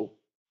people.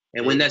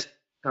 And when that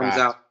comes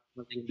out,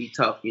 it can be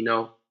tough, you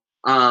know.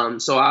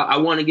 So I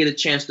want to get a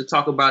chance to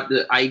talk about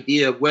the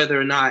idea of whether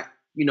or not,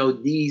 you know,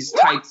 these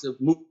types of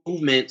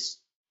movements,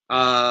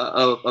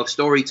 of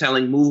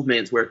storytelling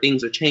movements where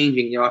things are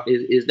changing, y'all,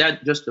 is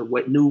that just a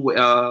new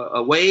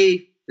a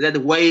wave? Is that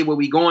the wave where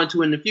we going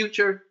to in the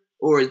future?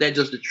 Or is that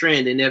just a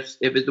trend? And if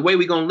it's the way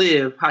we're gonna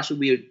live, how should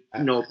we,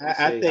 you know?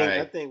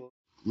 I think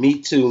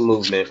Me Too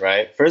movement,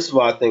 right? First of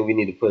all, I think we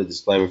need to put a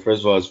disclaimer.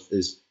 First of all,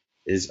 is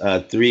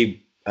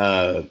three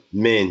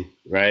men,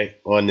 right,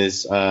 on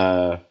this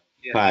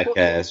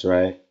podcast,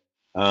 right?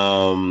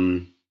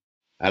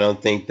 I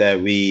don't think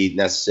that we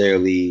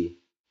necessarily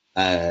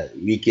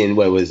we can,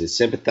 what was it,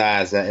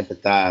 sympathize, not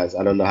empathize.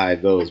 I don't know how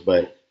it goes,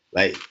 but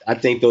like I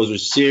think those were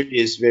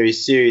serious, very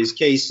serious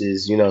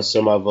cases. You know,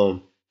 some of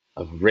them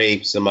of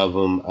rape, some of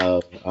them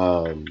of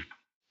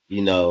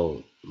you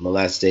know,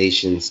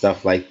 molestation,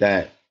 stuff like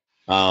that.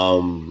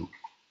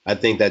 I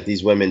think that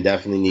these women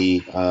definitely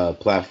need a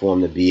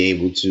platform to be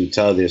able to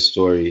tell their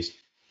stories.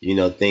 You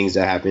know, things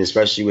that happen,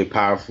 especially with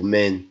powerful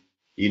men.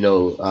 You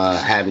know,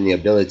 having the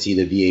ability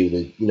to be able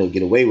to, you know,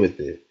 get away with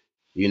it.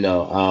 You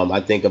know,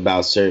 I think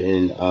about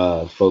certain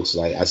folks,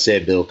 like I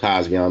said, Bill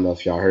Cosby. I don't know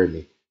if y'all heard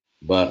me,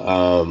 but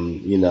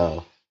you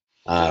know,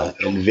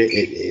 and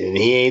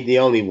he ain't the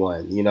only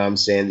one. You know what I'm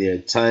saying? There are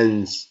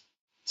tons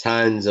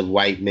of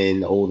white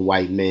men, old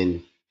white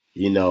men,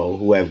 you know,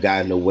 who have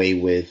gotten away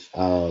with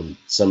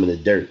some of the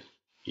dirt,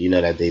 you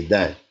know, that they've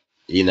done.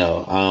 You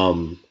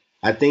know,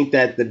 I think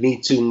that the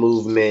Me Too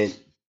movement,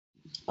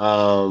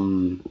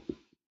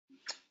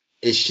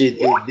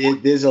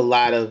 there's a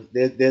lot of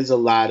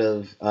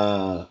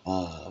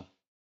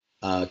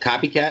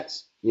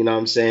copycats. You know what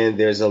I'm saying?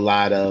 There's a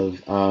lot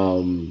of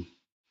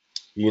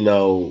you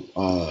know,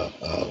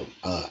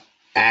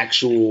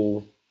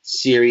 actual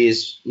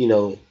serious, you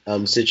know,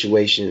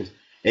 situations.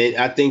 And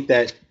I think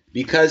that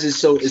because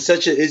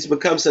it's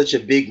become such a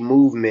big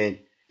movement,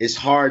 it's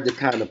hard to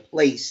kind of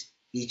place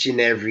each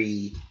and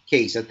every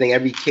case. I think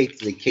every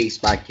case is a case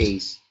by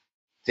case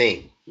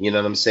thing. You know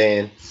what I'm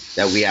saying?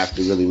 That we have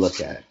to really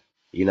look at.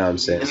 You know what I'm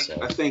saying?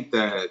 So. I think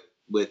that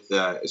with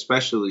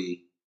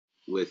especially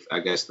with, I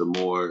guess, the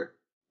more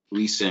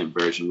recent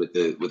version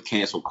with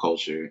cancel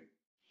culture,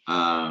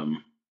 I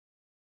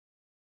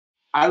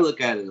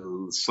look at it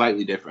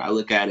slightly different. I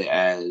look at it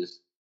as,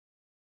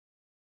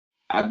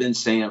 I've been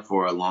saying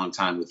for a long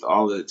time, with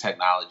all the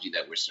technology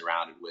that we're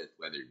surrounded with,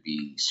 whether it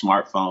be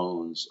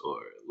smartphones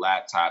or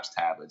laptops,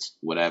 tablets,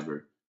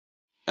 whatever.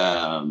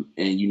 And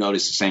you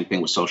notice the same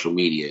thing with social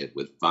media,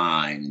 with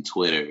Vine and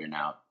Twitter and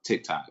now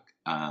TikTok.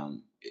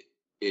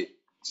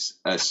 It's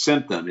a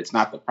symptom. It's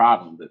not the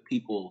problem, but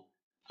people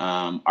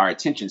are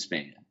attention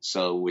span.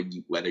 So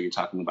whether you're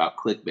talking about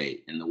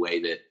clickbait and the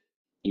way that,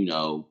 you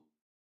know,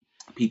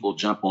 people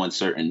jump on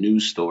certain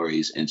news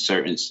stories, and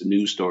certain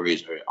news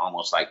stories are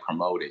almost like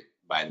promoted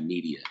by the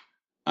media.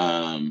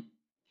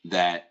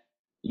 That,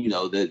 you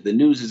know, the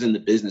news is in the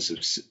business of,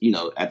 you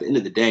know, at the end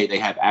of the day, they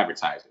have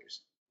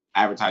advertisers.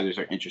 Advertisers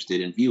are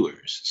interested in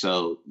viewers.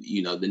 So,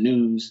 you know, the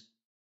news,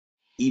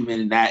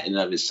 even that in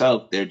and of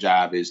itself, their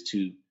job is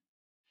to,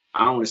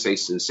 I don't want to say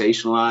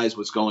sensationalize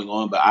what's going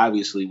on, but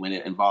obviously when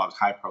it involves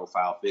high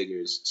profile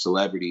figures,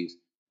 celebrities,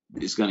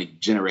 it's going to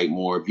generate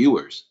more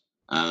viewers.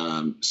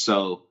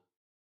 So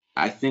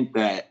I think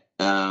that,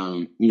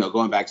 you know,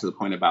 going back to the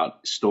point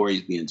about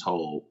stories being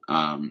told,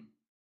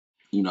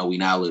 you know, we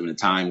now live in a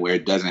time where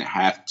it doesn't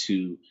have to,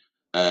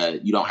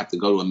 you don't have to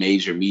go to a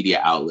major media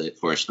outlet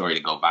for a story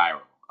to go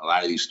viral. A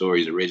lot of these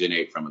stories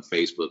originate from a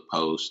Facebook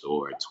post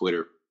or a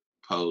Twitter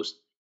post,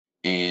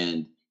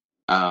 and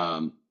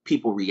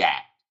people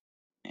react.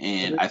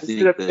 And I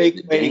think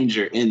the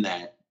danger in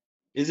that.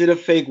 Is it a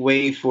fake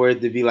way for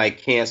it to be like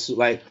cancel?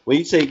 Like when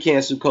you say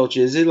cancel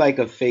culture, is it like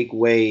a fake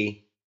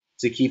way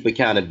to keep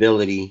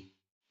accountability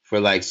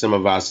for like some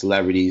of our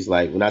celebrities?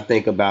 Like when I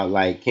think about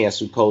like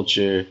cancel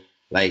culture,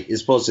 like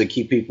it's supposed to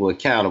keep people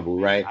accountable,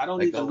 right? I don't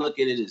like, even look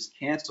at it as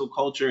cancel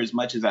culture as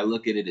much as I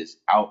look at it as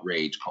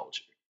outrage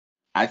culture.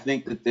 I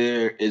think that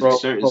there is a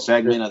certain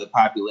segment of the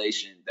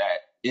population that,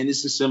 and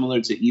this is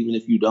similar to even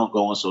if you don't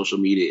go on social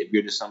media, if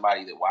you're just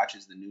somebody that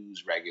watches the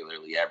news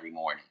regularly every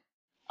morning,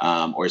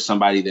 or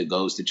somebody that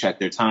goes to check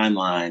their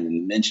timeline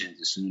and mentions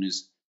as soon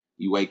as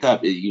you wake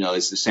up, you know,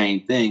 it's the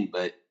same thing,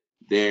 but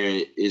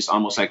there is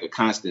almost like a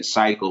constant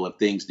cycle of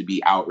things to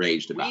be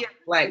outraged about. We as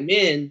Black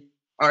men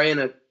are in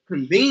a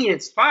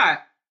convenient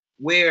spot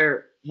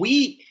where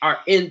we are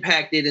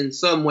impacted in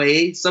some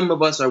ways. Some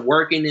of us are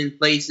working in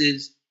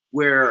places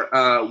where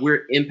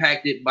we're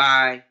impacted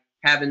by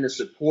having to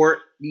support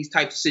these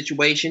types of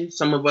situations.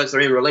 Some of us are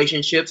in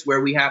relationships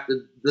where we have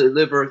to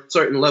deliver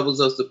certain levels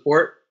of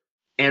support.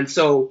 And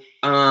so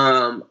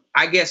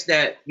I guess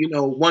that, you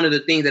know, one of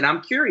the things that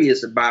I'm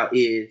curious about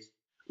is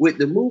with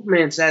the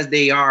movements as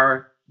they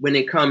are when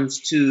it comes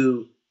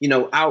to, you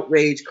know,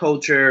 outrage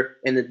culture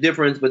and the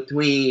difference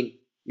between,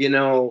 you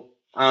know,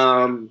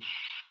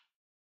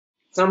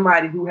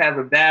 somebody who has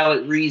a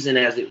valid reason,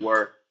 as it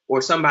were,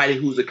 or somebody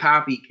who's a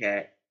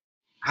copycat.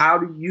 How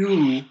do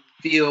you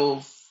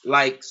feel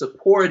like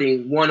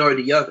supporting one or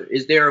the other?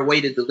 Is there a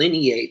way to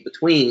delineate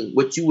between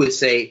what you would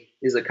say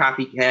is a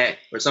copycat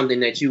or something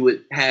that you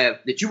would have,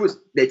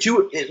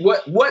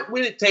 what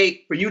would it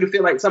take for you to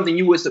feel like something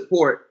you would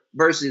support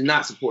versus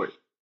not support?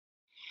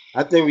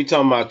 I think we're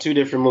talking about two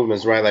different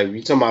movements, right? Like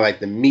we're talking about like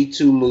the Me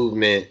Too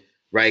movement,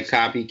 right?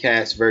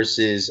 Copycats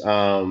versus,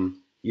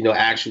 you know,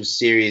 actual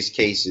serious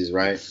cases,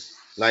 right?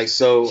 Like,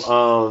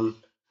 so,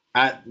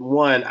 I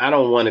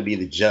don't want to be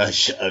the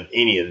judge of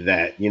any of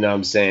that. You know what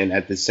I'm saying?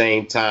 At the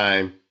same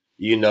time,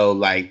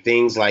 like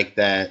things like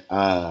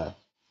that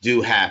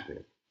do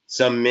happen.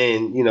 Some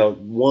men,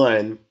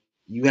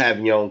 you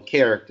having your own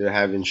character,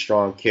 having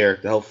strong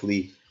character,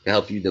 hopefully to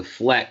help you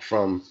deflect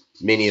from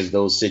many of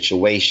those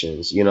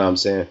situations. You know what I'm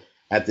saying?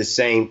 At the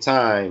same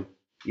time,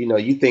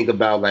 you think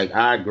about like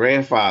our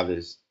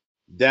grandfathers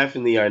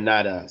definitely are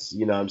not us.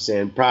 You know what I'm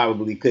saying?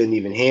 Probably couldn't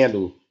even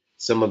handle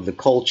some of the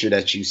culture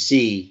that you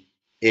see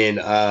in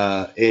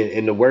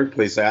the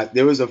workplace.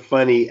 There was a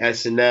funny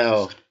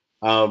SNL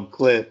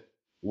clip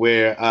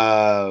where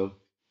I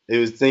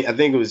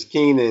think it was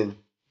Keenan.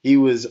 He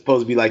was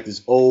supposed to be like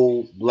this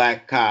old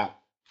black cop,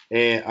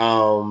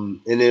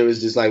 and there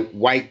was this like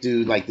white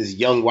dude, like this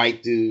young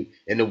white dude,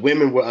 and the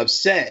women were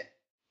upset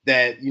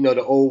that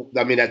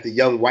that the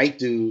young white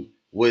dude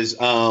was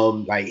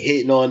like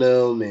hitting on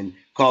them and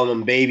calling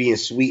them baby and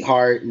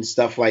sweetheart and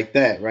stuff like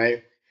that,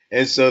 right?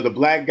 And so the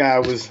black guy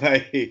was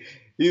like,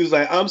 he was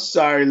like, I'm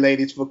sorry,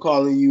 ladies, for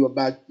calling you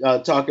about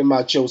talking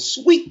about your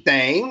sweet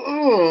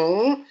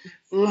thing.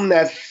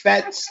 That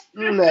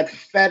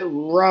fat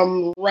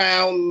rum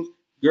round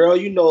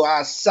girl.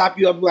 I sop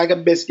you up like a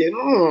biscuit.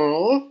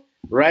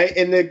 Right?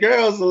 And the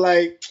girls are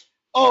like,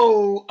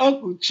 oh,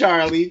 Uncle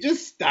Charlie,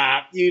 just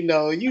stop.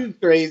 You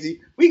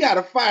crazy. We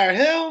gotta fire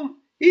him.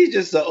 He's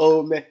just an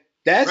old man.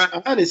 That's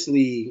right.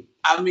 Honestly.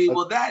 I mean,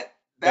 well, that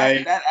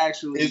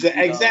actually is an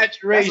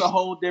exaggeration. That's a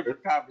whole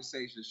different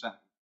conversation, Sean.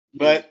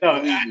 But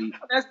no,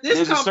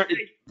 there's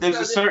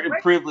a certain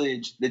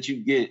privilege that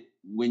you get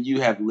when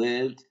you have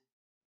lived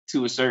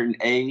to a certain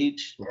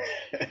age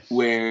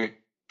where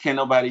can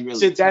nobody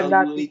really tell you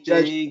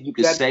anything. You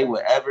can say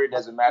whatever. It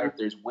doesn't matter if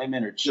there's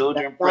women or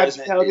children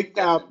present. It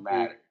doesn't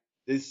matter.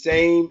 The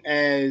same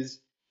as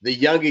the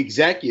young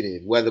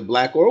executive, whether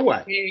black or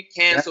white.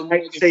 Cancel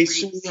say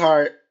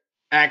sweetheart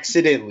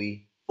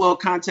accidentally. Well,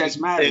 context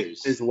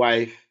matters. His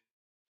wife.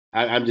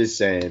 I'm just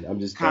saying.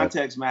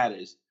 Context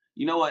matters.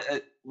 You know what?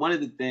 One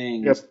of the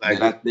things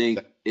that I think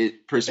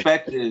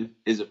perspective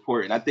is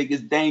important. I think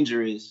it's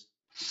dangerous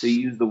to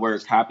use the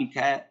word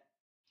copycat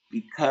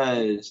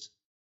because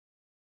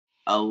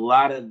a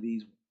lot of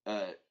these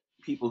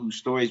people whose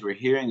stories we're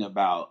hearing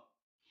about,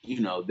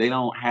 they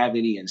don't have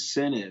any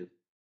incentive,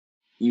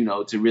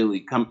 to really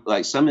come.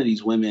 Like some of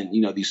these women,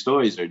 these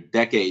stories are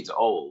decades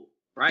old,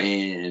 right?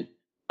 And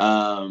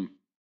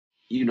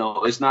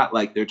it's not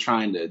like they're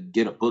trying to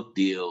get a book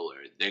deal or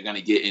they're going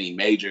to get any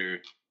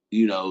major,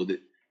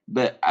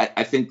 but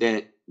I think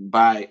that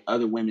by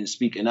other women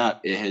speaking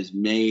up, it has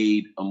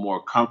made a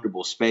more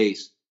comfortable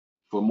space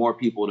for more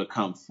people to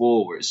come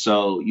forward.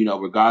 So,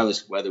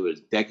 regardless of whether it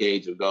was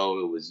decades ago,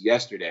 it was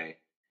yesterday.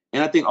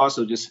 And I think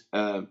also just,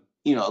 a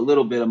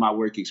little bit of my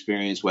work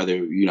experience, whether,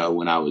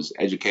 when I was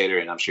educator,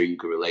 and I'm sure you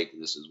could relate to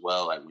this as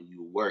well, like when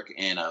you work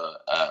in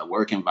a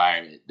work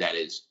environment that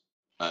is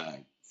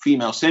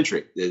female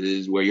centric, that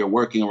is where you're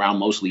working around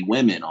mostly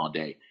women all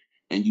day,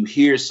 and you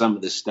hear some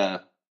of the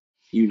stuff,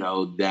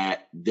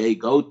 that they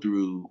go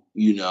through,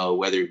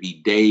 whether it be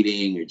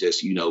dating or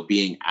just,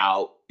 being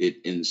out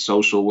in the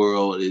social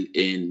world.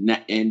 And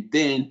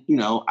then,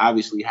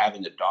 obviously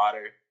having a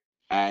daughter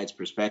adds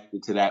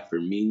perspective to that for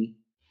me.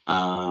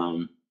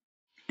 And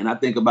I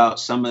think about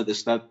some of the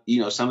stuff,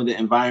 some of the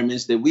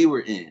environments that we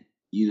were in,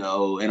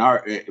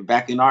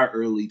 back in our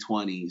early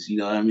 20s, you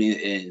know what I mean?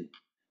 And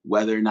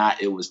whether or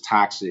not it was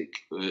toxic,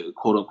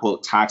 quote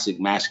unquote,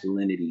 toxic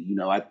masculinity, you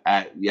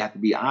have to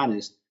be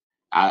honest.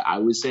 I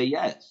would say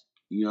yes.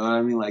 You know what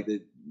I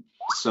mean?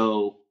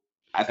 So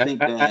I think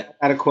that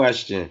I got a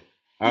question.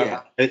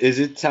 Yeah. Is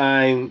it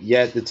time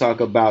yet to talk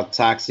about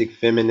toxic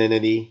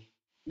femininity?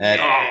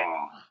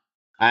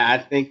 I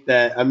think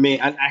that,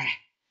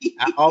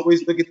 I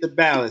always look at the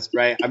balance,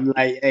 right? I'm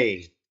like,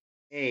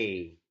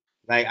 hey,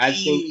 like I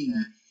think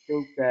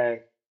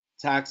that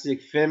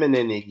toxic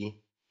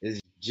femininity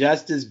is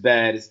just as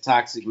bad as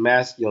toxic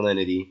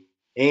masculinity,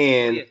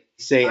 and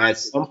say at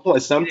some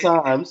point,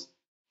 sometimes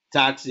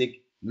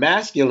toxic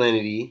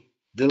masculinity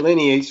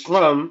delineates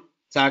from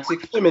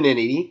toxic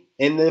femininity,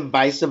 and then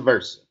vice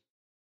versa.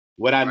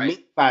 What I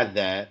mean by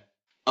that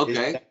is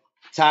that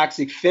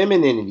toxic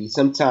femininity,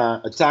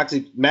 sometimes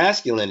toxic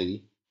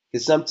masculinity, can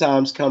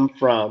sometimes come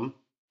from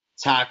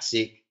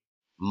toxic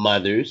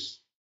mothers,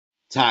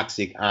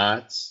 toxic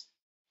aunts,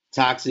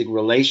 toxic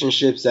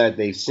relationships that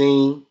they've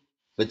seen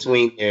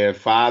between their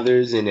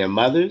fathers and their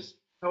mothers.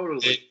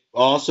 Totally.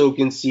 Also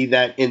can see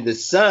that in the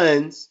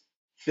sons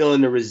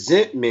feeling the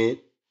resentment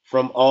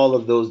from all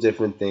of those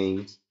different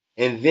things,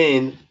 and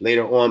then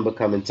later on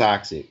becoming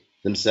toxic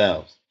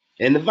themselves.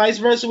 And the vice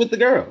versa with the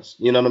girls.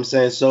 You know what I'm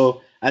saying?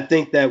 So I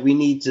think that we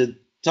need to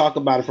talk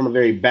about it from a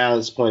very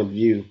balanced point of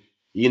view.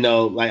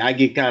 I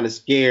get kind of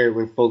scared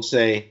when folks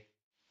say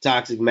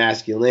toxic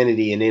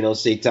masculinity and they don't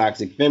say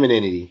toxic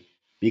femininity,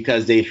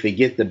 because they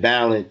forget the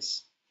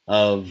balance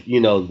of,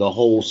 the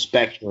whole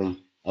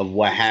spectrum of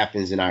what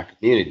happens in our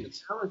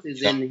communities. Balance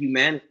is in the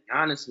humanity.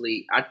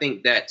 Honestly, I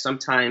think that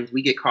sometimes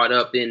we get caught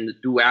up in the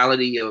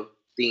duality of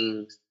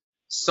things.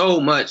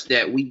 so much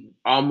that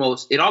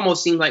it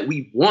almost seems like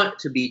we want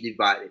to be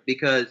divided,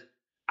 because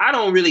I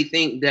don't really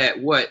think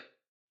that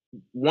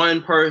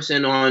one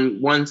person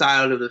on one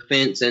side of the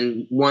fence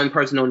and one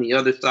person on the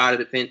other side of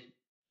the fence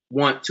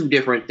want two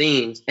different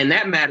things. And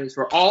that matters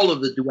for all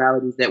of the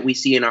dualities that we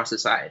see in our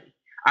society.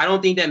 I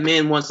don't think that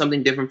men want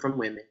something different from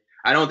women.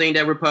 I don't think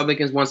that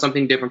Republicans want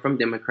something different from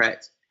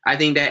Democrats. I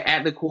think that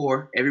at the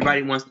core,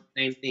 everybody wants the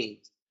same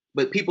things.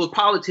 But people's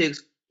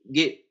politics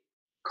get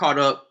caught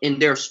up in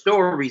their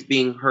stories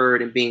being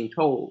heard and being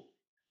told.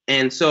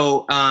 And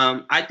so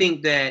I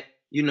think that,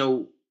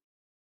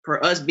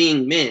 for us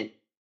being men,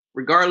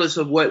 regardless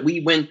of what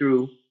we went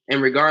through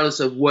and regardless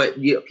of what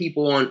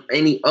people on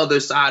any other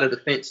side of the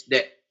fence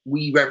that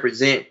we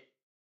represent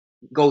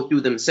go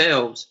through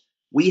themselves,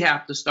 we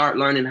have to start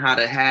learning how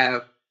to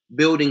have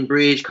building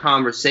bridge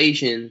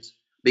conversations,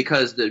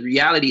 because the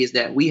reality is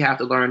that we have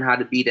to learn how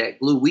to be that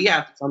glue. We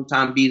have to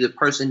sometimes be the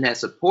person that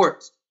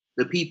supports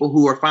the people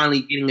who are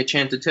finally getting a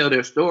chance to tell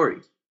their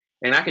stories.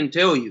 And I can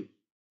tell you,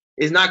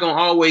 it's not going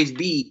to always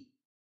be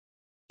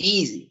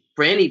easy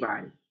for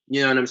anybody.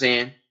 You know what I'm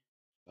saying?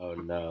 Oh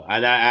no,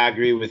 and I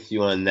agree with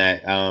you on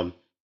that.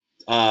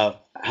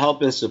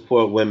 Help and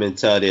support women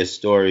tell their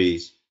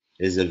stories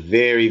is a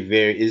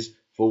is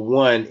for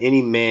one,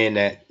 any man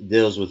that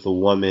deals with a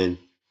woman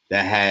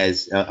that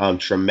has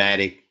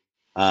traumatic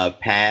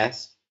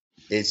past,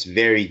 it's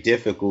very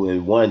difficult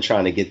in one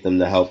trying to get them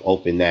to help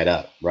open that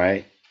up,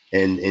 right?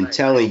 And Right.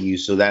 telling you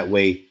so that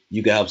way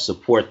you can help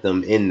support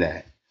them in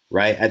that,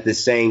 right? At the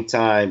same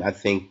time, I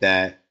think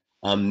that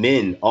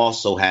men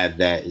also have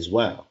that as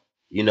well.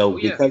 Oh,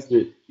 yeah. Because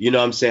what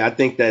I'm saying, I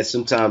think that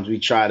sometimes we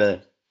try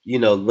to,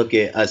 look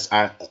at us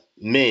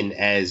men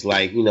as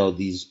like,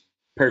 these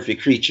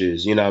perfect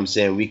creatures, what I'm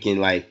saying? We can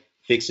like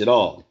fix it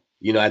all.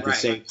 At the Right.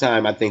 same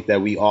time, I think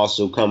that we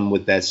also come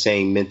with that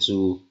same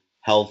mental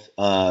health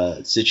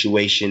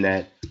situation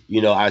that,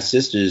 our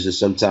sisters are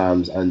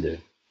sometimes under.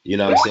 You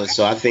know what I'm saying?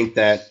 So I think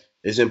that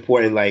it's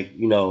important, like,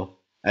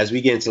 as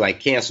we get into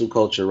like cancel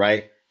culture,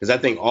 right? Because I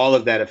think all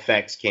of that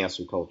affects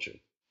cancel culture,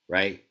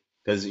 right?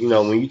 Because,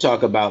 when you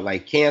talk about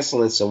like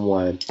canceling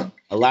someone,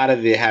 a lot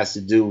of it has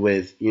to do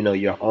with,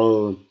 your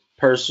own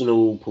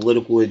personal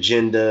political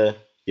agenda,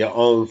 your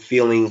own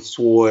feelings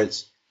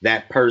towards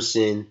that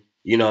person.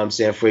 You know what I'm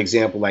saying? For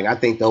example, like I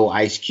think the whole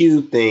Ice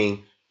Cube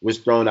thing was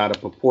thrown out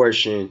of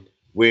proportion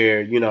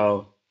where,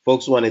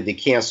 folks wanted to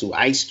cancel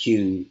Ice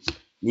Cube,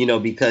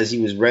 because he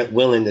was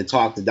willing to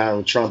talk to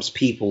Donald Trump's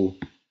people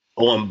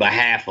on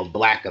behalf of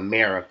Black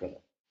America.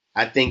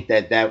 I think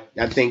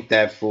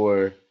that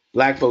for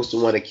Black folks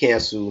to want to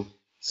cancel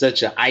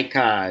such an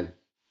icon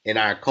in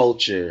our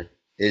culture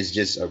is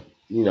just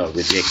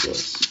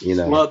ridiculous.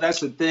 Well,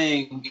 that's the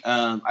thing.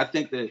 I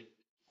think that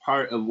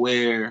part of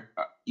where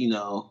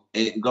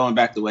going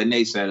back to what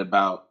Nate said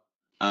about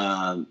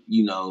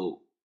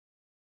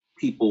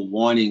people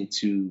wanting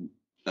to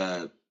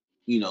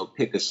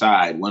pick a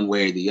side one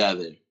way or the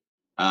other,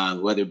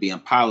 whether it be in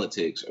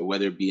politics or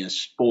whether it be in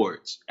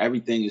sports,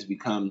 everything has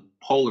become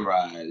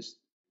polarized.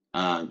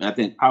 And I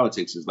think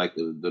politics is like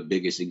the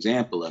biggest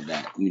example of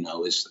that.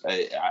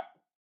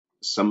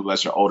 Some of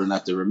us are old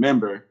enough to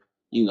remember,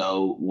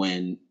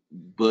 when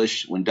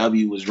when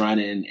W was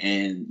running,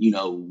 and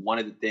one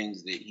of the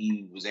things that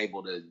he was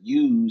able to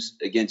use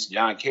against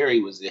John Kerry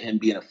was him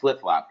being a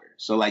flip flopper.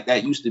 So like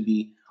that used to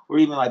be, or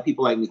even like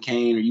people like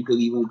McCain, or you could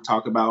even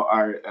talk about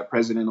our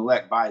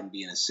president-elect Biden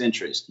being a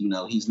centrist.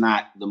 He's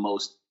not the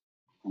most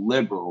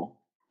liberal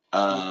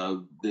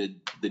of the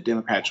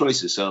Democrat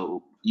choices.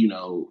 So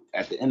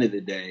at the end of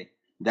the day,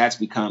 that's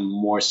become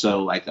more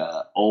so like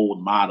a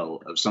old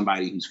model of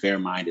somebody who's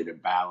fair-minded or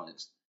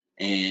balanced,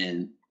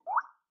 and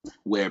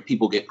where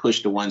people get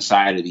pushed to one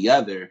side or the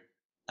other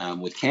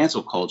with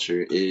cancel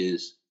culture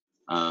is,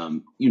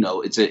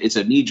 it's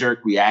a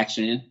knee-jerk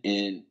reaction,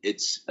 and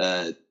it's,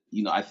 I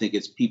think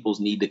it's people's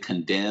need to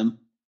condemn.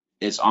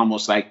 It's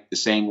almost like the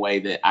same way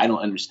that I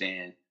don't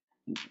understand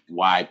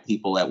why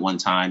people at one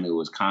time, it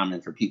was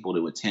common for people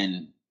to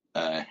attend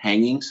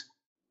hangings.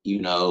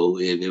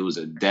 If it was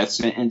a death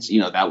sentence,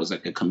 that was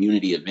like a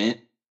community event.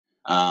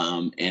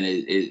 And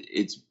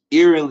it's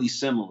eerily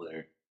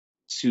similar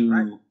to,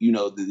 Right.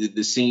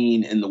 The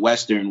scene in the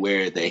Western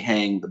where they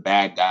hang the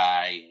bad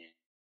guy,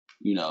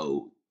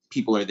 and,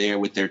 people are there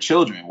with their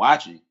children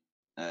watching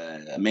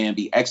a man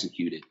be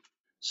executed.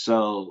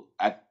 So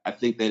I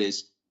think that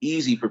it's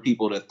easy for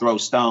people to throw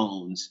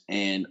stones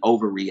and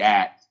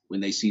overreact when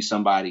they see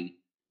somebody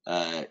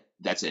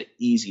that's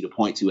easy to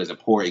point to as a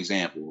poor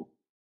example.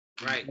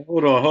 Right.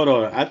 Hold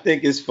on. I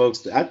think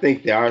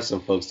there are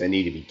some folks that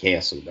need to be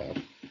canceled though.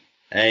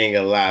 I ain't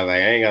gonna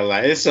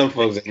lie. There's some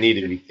folks that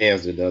need to be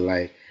canceled though.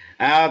 Like,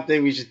 I don't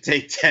think we should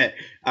take that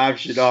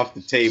option off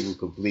the table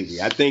completely.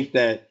 I think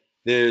that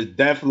there's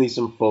definitely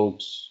some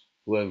folks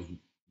who have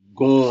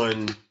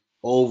gone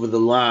over the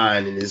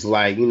line, and it's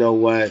like, you know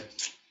what,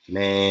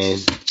 man,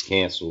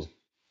 cancel.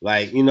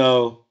 Like,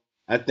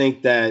 I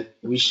think that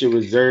we should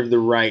reserve the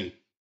right,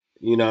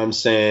 what I'm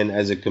saying,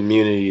 as a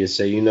community to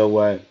say, you know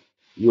what,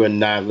 you are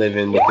not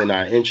living within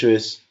our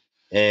interests.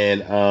 and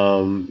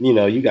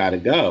you got to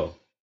go.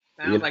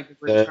 Sounds like the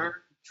return to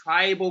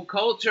tribal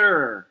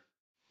culture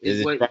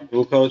is it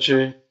tribal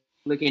culture?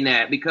 Looking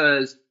at,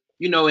 because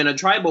in a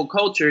tribal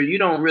culture, you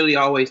don't really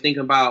always think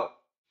about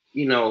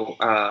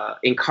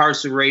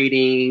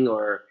incarcerating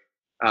or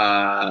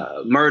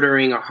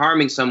murdering or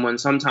harming someone.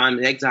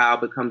 Sometimes exile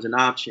becomes an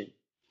option,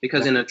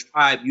 because in a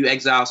tribe, you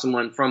exile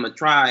someone from a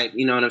tribe,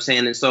 you know what I'm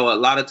saying? And so a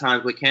lot of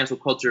times what cancel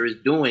culture is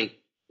doing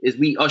is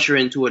we usher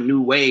into a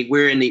new way.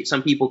 We're in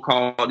some people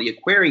call the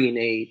Aquarian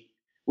age.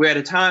 We're at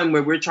a time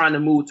where we're trying to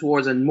move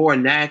towards a more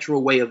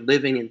natural way of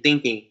living and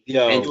thinking.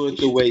 And do it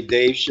the way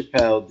Dave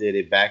Chappelle did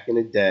it back in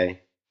the day.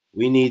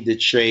 We need to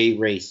trade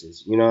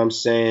races. You know what I'm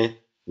saying?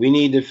 We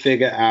need to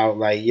figure out,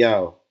 like,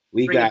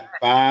 we got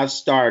 5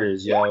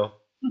 starters, We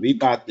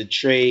about to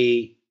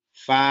trade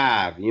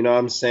 5. You know what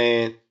I'm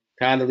saying?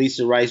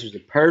 Condoleezza Rice was the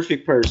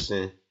perfect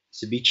person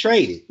to be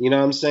traded. You know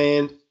what I'm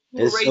saying?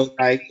 And so,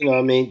 like,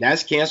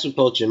 that's cancel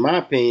culture, in my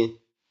opinion.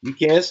 You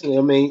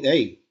cancel,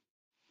 hey,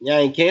 y'all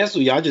ain't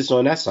canceled. Y'all just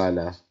on that side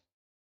now.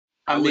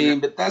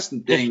 But that's the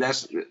thing.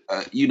 That's,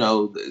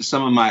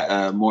 some of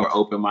my more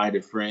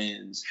open-minded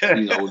friends,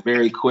 were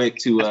very quick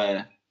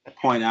to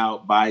point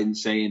out Biden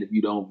saying, if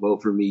you don't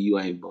vote for me, you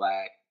ain't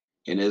black.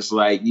 And it's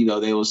like,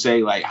 they will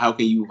say, like, how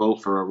can you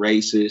vote for a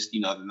racist, the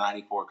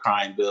 94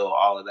 crime bill,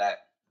 all of that.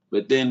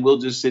 But then we'll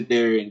just sit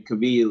there and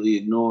conveniently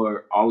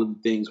ignore all of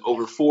the things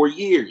over 4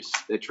 years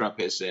that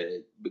Trump has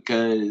said,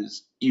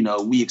 because,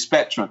 we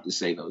expect Trump to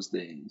say those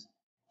things.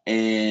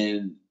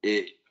 And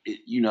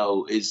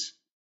this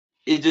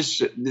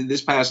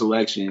past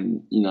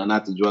election,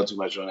 not to dwell too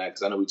much on that,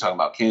 because I know we're talking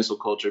about cancel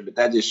culture, but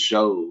that just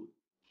showed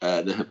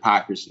the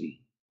hypocrisy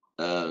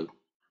of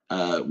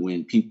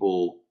when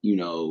people,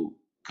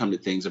 come to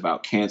things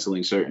about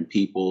canceling certain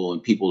people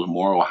and people's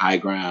moral high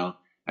ground.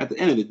 At the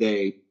end of the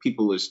day,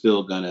 people are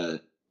still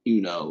gonna,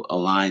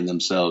 align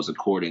themselves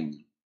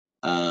accordingly.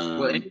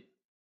 Anytime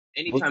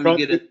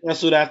you get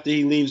canceled after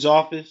he leaves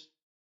office,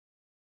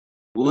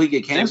 will he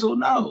get canceled?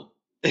 No,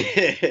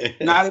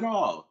 not at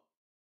all.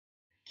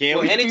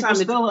 Anytime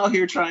still out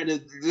here trying to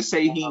just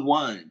say he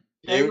won.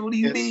 Hey, what do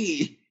you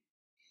mean?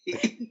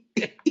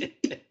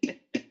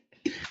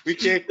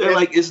 They're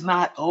like, it's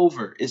not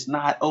over. It's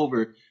not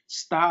over.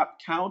 Stop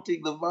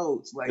counting the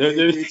votes. Like,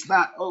 it's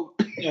not over.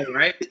 Yeah,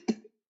 right?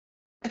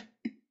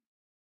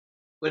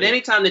 But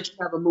anytime that you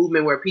have a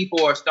movement where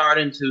people are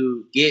starting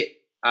to get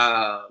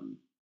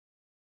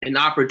an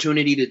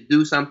opportunity to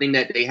do something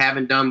that they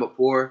haven't done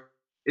before,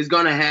 it's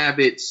going to have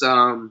its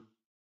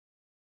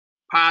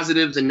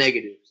positives and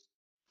negatives.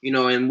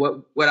 And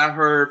what I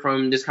heard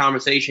from this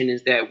conversation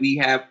is that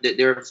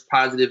there's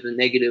positives and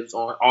negatives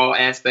on all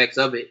aspects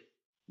of it.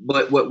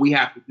 But what we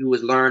have to do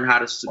is learn how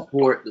to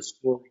support the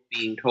story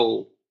being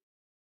told.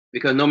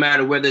 Because no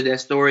matter whether that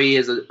story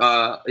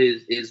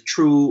is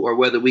true or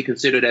whether we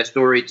consider that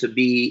story to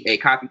be a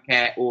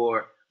copycat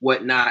or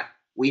whatnot,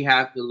 we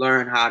have to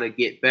learn how to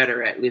get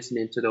better at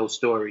listening to those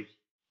stories.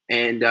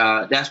 And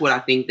that's what I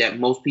think that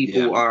most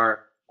people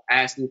are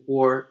asking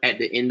for at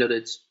the end of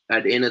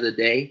the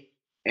day.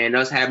 And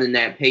us having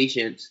that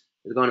patience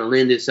is going to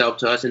lend itself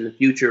to us in the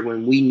future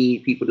when we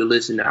need people to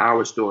listen to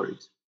our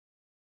stories.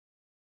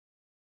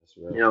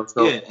 That's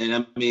right. And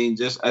I mean,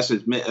 just us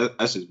as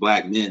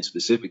black men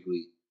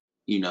specifically,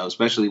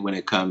 especially when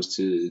it comes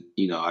to,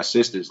 our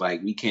sisters,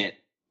 like, we can't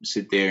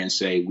sit there and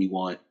say we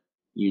want,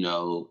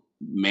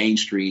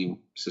 mainstream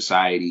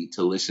society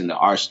to listen to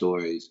our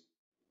stories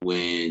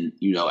when,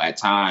 at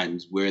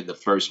times we're the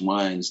first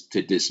ones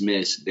to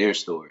dismiss their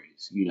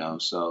stories,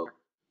 so.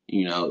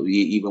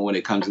 Even when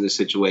it comes to the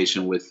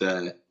situation with,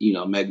 Meg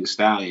Thee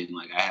Stallion,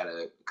 like, I had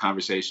a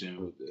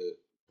conversation with a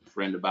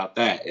friend about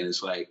that. And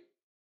it's like,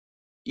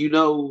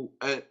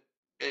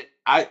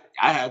 I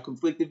have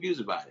conflicted views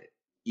about it,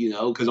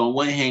 because on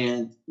one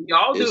hand,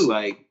 it's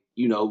like,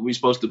 we're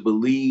supposed to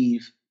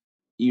believe,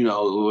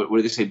 what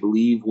do they say,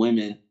 believe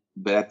women.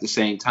 But at the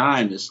same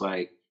time, it's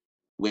like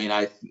when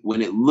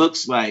it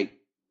looks like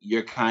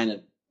you're kind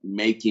of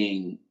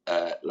making,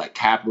 like,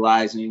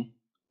 capitalizing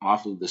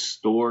off of the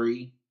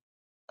story.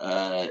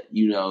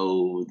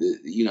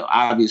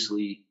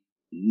 Obviously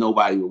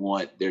nobody would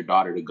want their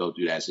daughter to go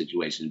through that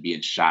situation,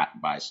 being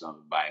shot by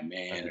a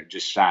man or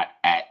just shot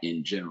at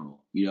in general.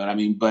 You know what I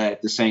mean? But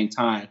at the same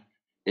time,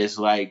 it's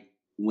like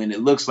when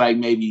it looks like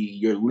maybe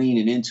you're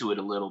leaning into it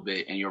a little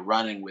bit and you're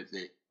running with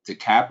it to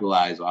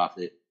capitalize off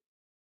it,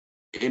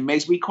 it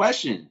makes me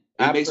question.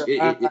 I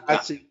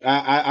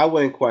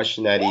wouldn't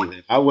question that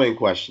either. I wouldn't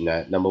question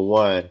that. Number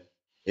one,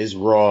 it's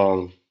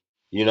wrong.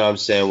 You know what I'm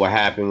saying? What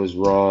happened was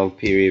wrong,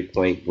 period,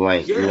 point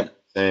blank. Yeah. You know what I'm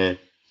saying?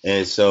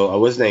 And so,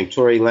 what's his name?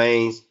 Tory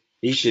Lanez?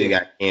 He should have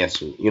got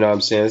canceled. You know what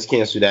I'm saying? Let's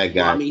cancel that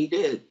guy. Well, I mean, he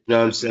did. You know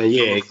what I'm saying?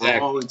 Yeah, exactly.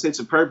 For all intents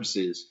and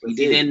purposes, he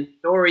did. Then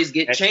stories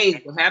get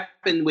changed. What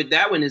happened with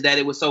that one is that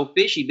it was so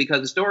fishy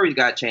because the stories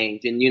got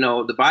changed. And,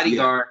 the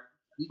bodyguard,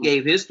 he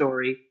gave his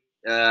story,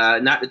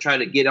 not to try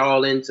to get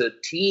all into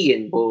tea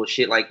and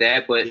bullshit like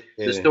that, but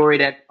the story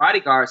that the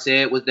bodyguard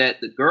said was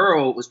that the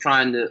girl was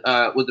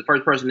was the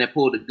first person that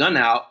pulled the gun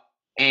out.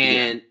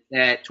 And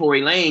that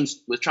Tory Lanez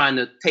was trying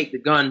to take the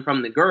gun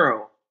from the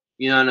girl.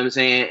 You know what I'm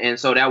saying? And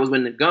so that was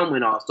when the gun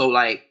went off. So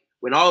like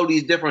when all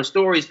these different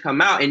stories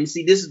come out, and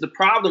see, this is the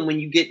problem when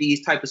you get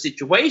these type of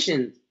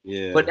situations.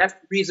 Yeah. But that's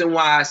the reason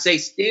why I say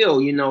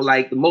still, you know,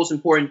 like the most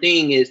important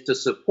thing is to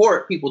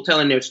support people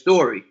telling their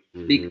story,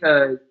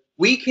 because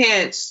we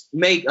can't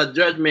make a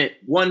judgment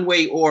one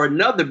way or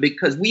another,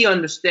 because we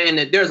understand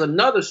that there's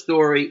another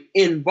story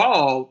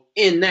involved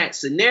in that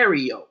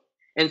scenario.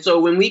 And so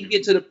when we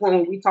get to the point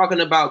where we're talking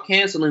about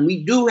canceling,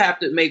 we do have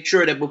to make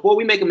sure that before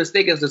we make a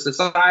mistake as a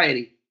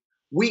society,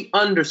 we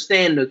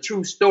understand the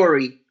true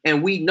story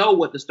and we know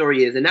what the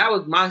story is. And that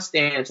was my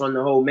stance on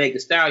the whole Meg Thee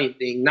Stallion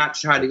thing, not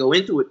to try to go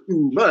into it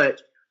too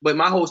much, but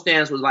my whole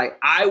stance was like,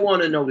 I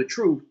want to know the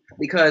truth,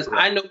 because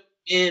I know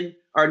men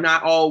are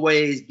not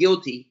always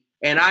guilty,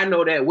 and I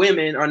know that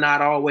women are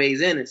not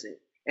always innocent.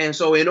 And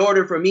so in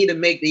order for me to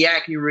make the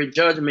accurate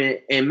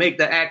judgment and make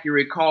the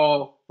accurate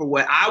call for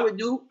what I would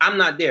do, I'm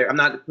not there. I'm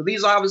not the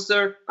police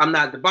officer. I'm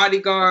not the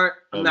bodyguard.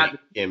 I'm not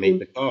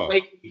the call.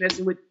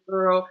 Messing with the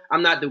girl.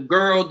 I'm not the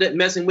girl that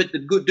messing with the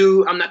good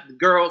dude. I'm not the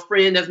girl's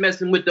friend that's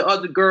messing with the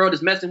other girl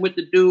that's messing with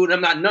the dude.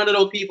 I'm not none of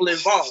those people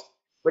involved.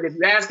 But if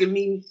you're asking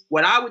me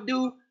what I would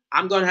do,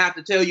 I'm going to have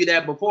to tell you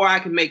that before I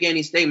can make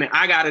any statement,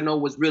 I got to know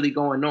what's really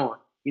going on.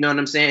 You know what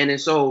I'm saying? And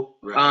so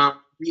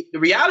the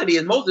reality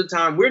is most of the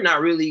time we're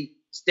not really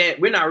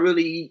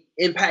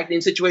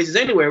impacting situations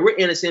anywhere. We're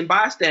innocent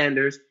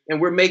bystanders,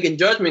 and we're making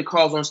judgment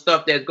calls on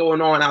stuff that's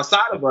going on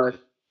outside of us.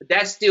 But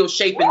that's still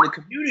shaping the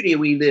community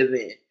we live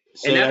in.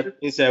 So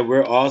that means that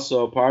we're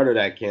also a part of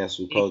that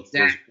cancel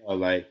culture. Exactly.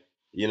 Like,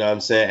 you know what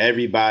I'm saying?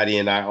 Everybody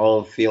in our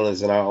own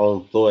feelings and our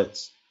own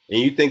thoughts. And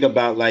you think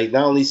about, like,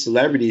 not only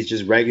celebrities,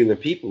 just regular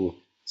people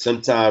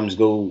sometimes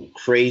go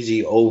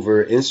crazy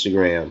over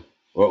Instagram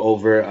or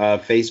over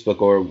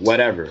Facebook or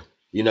whatever.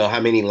 You know, how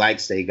many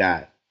likes they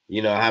got.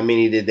 You know, how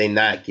many did they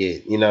not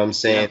get? You know what I'm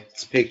saying? Yeah.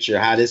 This picture,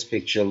 how this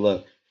picture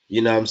look.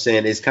 You know what I'm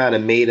saying? It's kind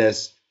of made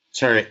us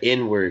turn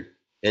inward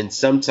and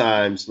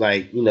sometimes,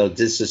 like, you know,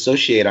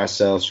 disassociate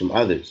ourselves from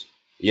others.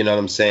 You know what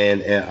I'm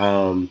saying?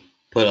 And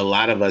put a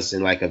lot of us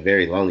in, like, a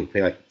very lonely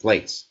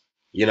place.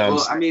 You know what I'm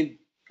saying? I mean,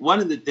 one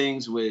of the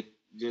things with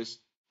just,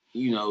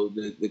 you know,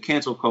 the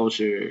cancel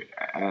culture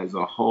as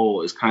a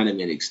whole is kind of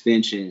an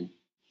extension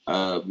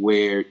of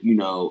where, you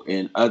know,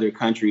 in other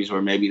countries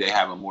where maybe they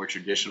have a more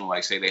traditional,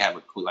 like say they have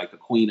like the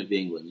Queen of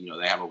England, you know,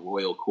 they have a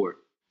royal court.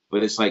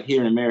 But it's like here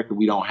in America,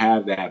 we don't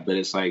have that. But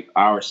it's like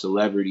our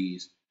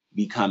celebrities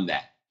become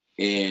that.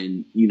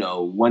 And, you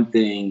know, one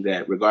thing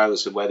that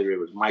regardless of whether it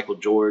was Michael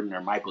Jordan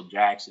or Michael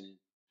Jackson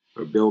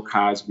or Bill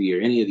Cosby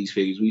or any of these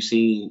figures, we've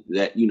seen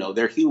that, you know,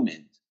 they're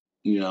humans,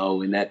 you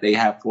know, and that they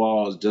have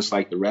flaws just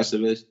like the rest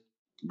of us.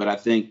 But I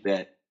think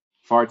that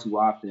far too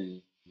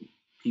often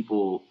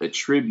people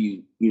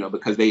attribute, you know,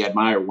 because they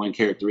admire one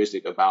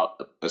characteristic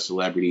about a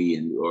celebrity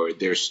and or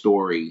their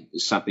story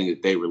is something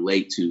that they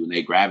relate to and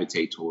they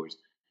gravitate towards.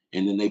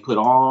 And then they put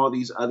all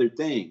these other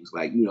things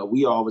like, you know,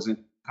 we all was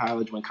in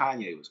college when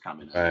Kanye was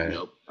coming up. Right. You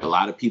know, a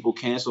lot of people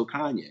canceled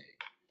Kanye.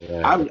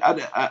 Right.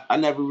 I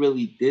never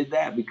really did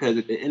that because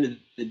at the end of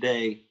the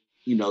day,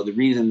 you know, the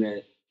reason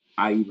that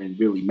I even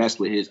really messed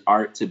with his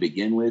art to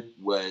begin with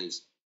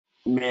was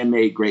man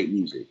made great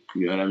music.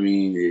 You know what I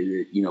mean?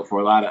 You know, for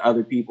a lot of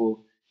other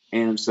people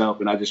and himself,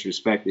 and I just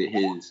respected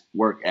his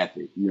work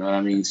ethic. You know what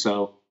I mean?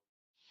 So,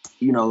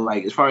 you know,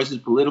 like as far as his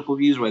political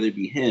views, whether it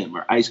be him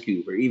or Ice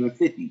Cube or even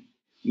 50,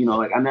 you know,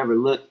 like I never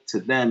looked to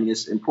them. And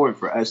it's important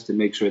for us to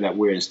make sure that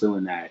we're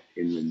instilling that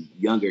in the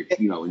younger,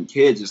 you know, in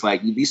kids. It's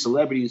like these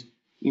celebrities,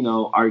 you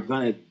know, are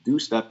gonna do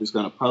stuff that's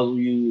gonna puzzle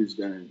you.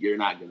 You're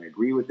not gonna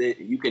agree with it,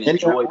 and you can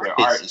enjoy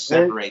their art and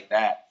separate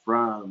that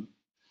from,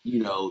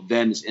 you know,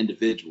 them as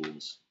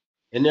individuals.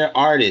 And they're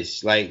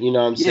artists, like, you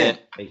know what I'm saying?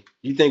 Like,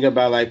 you think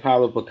about like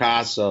Pablo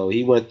Picasso,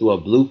 he went through a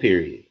blue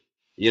period.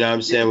 You know what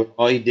I'm saying?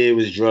 All he did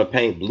was draw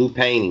blue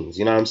paintings.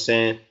 You know what I'm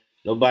saying?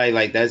 Nobody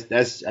like that's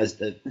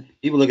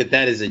people look at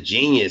that as a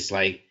genius.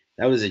 Like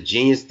that was a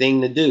genius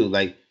thing to do.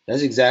 Like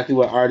that's exactly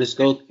what artists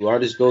go through.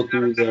 Artists go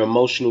through their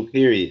emotional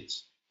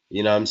periods.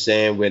 You know what I'm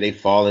saying? Where they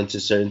fall into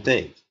certain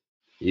things.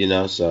 You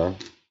know, so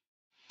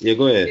yeah,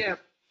 go ahead.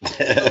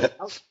 Yeah.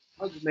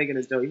 I was just making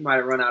a joke. You might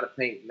have run out of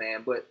paint,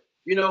 man. But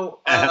you know,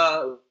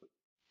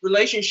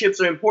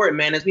 relationships are important,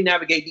 man. As we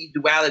navigate these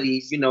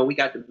dualities, you know, we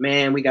got the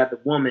man, we got the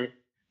woman.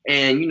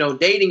 And, you know,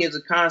 dating is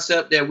a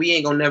concept that we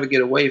ain't going to never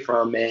get away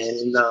from, man.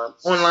 And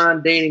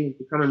online dating is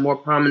becoming more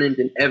prominent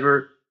than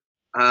ever.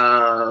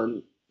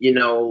 You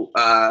know,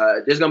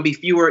 there's going to be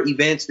fewer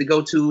events to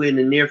go to in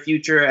the near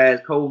future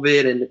as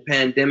COVID and the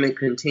pandemic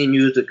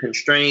continues to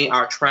constrain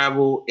our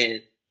travel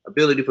and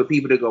ability for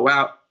people to go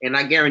out. And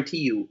I guarantee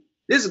you,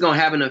 this is going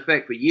to have an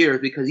effect for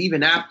years because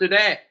even after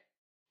that,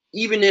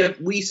 even if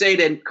we say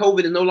that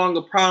COVID is no longer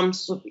a problem,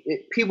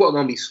 people are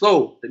going to be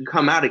slow to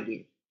come out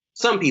again.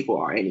 Some people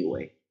are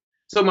anyway.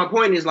 So my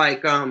point is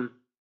like,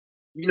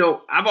 you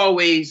know, I've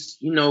always,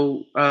 you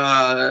know,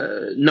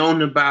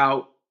 known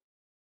about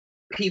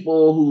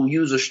people who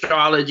use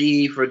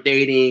astrology for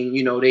dating.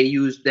 You know, they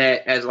use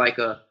that as like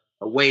a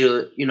way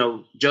to,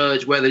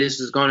 judge whether this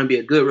is going to be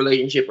a good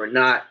relationship or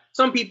not.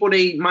 Some people,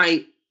 they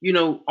might,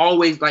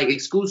 always like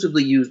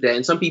exclusively use that.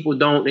 And some people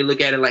don't. They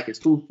look at it like it's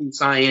food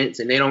science,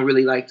 and they don't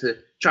really like to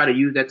try to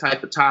use that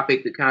type of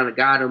topic to kind of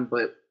guide them.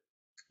 But,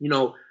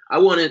 I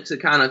wanted to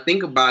kind of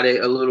think about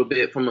it a little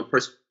bit from a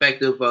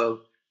perspective of,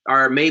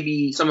 or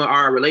maybe some of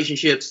our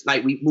relationships,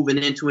 like we moving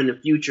into in the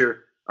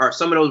future, are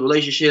some of those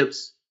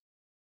relationships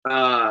in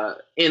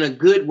a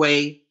good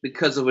way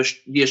because of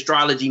the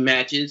astrology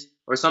matches,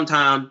 or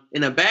sometimes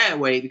in a bad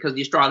way because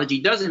the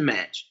astrology doesn't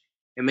match.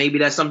 And maybe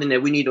that's something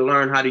that we need to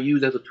learn how to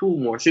use as a tool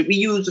more. Should we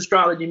use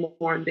astrology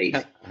more in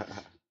dating?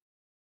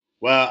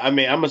 Well, I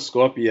mean, I'm a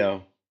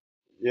Scorpio.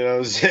 You know what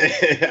I'm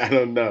saying? I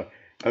don't know.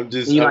 I'm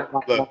just, You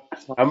look,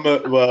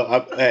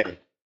 hey,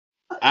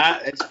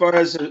 as far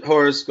as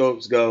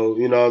horoscopes go,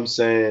 you know what I'm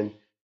saying?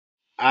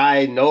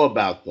 I know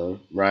about them,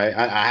 right?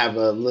 I have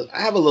a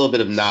little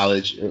bit of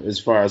knowledge as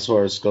far as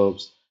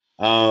horoscopes.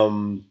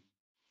 I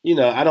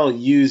don't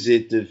use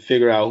it to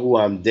figure out who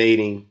I'm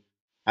dating.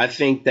 I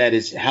think that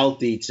it's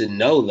healthy to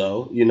know,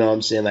 though. You know what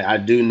I'm saying? Like, I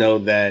do know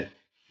that,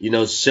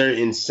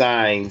 certain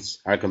signs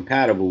are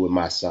compatible with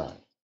my sign,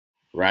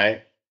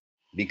 right?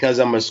 Because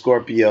I'm a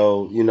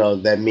Scorpio,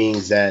 that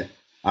means that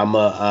I'm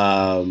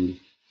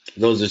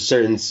those are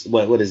certain,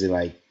 what is it,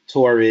 like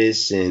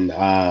Taurus and,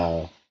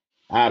 I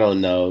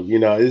don't know,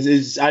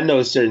 I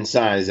know certain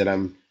signs that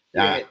I'm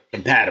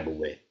compatible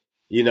with,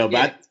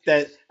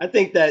 but I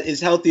think that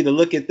it's healthy to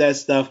look at that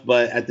stuff,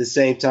 but at the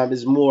same time,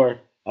 it's more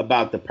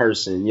about the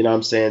person, you know what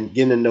I'm saying?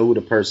 Getting to know who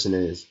the person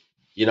is,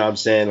 you know what I'm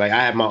saying? Like,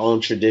 I have my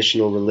own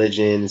traditional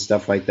religion and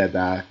stuff like that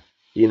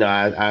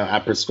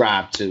I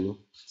prescribe to.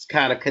 It's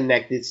kind of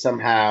connected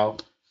somehow,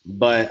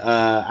 but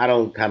I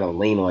don't kind of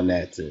lean on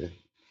that to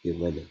get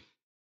women.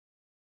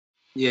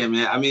 Yeah,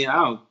 man. I mean,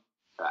 I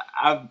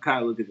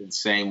kind of look at it the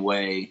same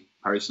way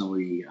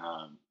personally.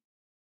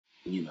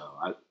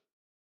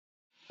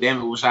 Damn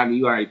it, Washaka,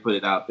 you already put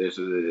it out there,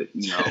 so that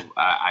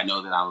I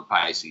know that I'm a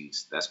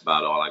Pisces. That's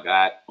about all I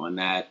got on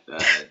that.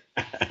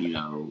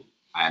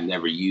 I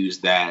never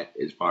used that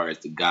as far as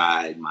to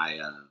guide my.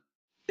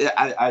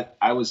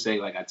 I would say,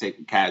 like, I take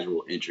a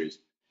casual interest.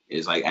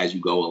 Is like as you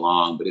go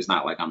along, but it's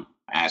not like I'm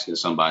asking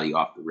somebody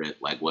off the rip,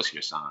 like, what's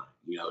your sign?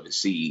 To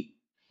see,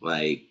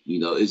 like,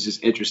 it's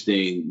just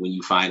interesting when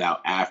you find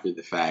out after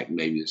the fact,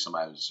 maybe that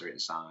somebody was a certain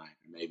sign,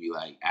 or maybe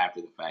like after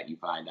the fact you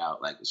find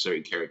out like a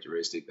certain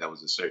characteristic that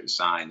was a certain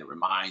sign that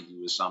reminds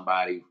you of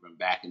somebody from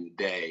back in the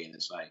day, and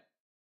it's like,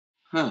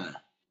 huh.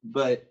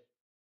 But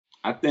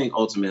I think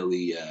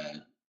ultimately,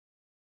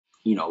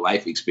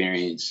 life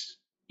experience,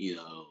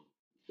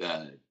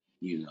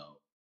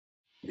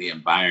 the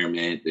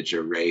environment that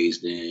you're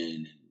raised in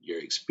and your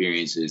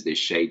experiences that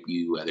shape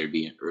you, whether it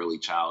be in early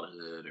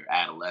childhood or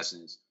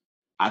adolescence,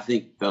 I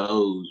think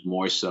those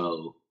more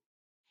so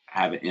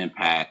have an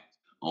impact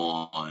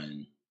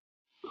on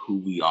who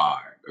we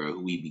are or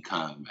who we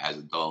become as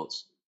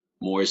adults,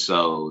 more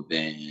so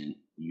than,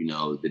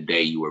 the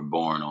day you were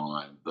born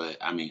on. But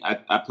I mean,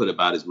 I put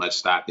about as much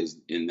stock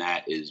in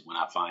that as when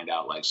I find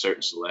out like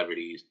certain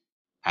celebrities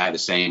had the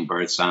same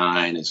birth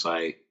sign. It's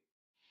like,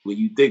 when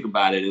you think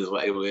about it, it's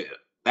like,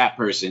 that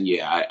person,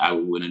 I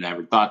would have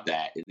never thought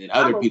that. And then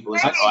other people,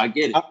 it's like, oh, I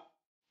get it.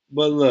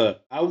 But look,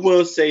 I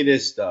will say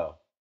this though,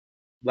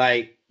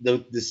 like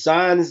the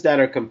signs that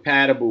are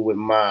compatible with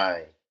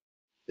mine,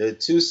 the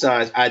two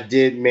signs, I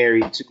did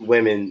marry two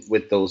women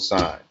with those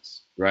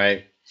signs,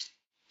 right?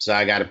 So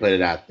I got to put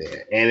it out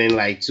there. And then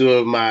like two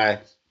of my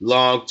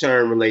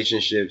long-term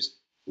relationships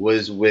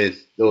was with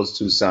those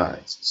two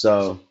signs.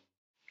 So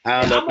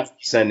I don't know if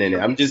that's something in it.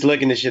 I'm just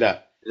looking this shit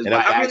up. It's by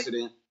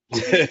accident.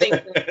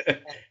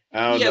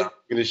 I don't know.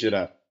 Looking this shit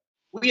up.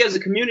 We as a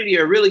community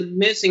are really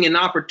missing an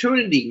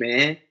opportunity,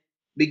 man,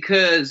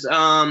 because,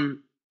 I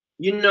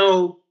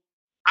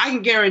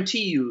can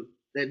guarantee you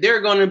that there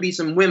are going to be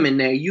some women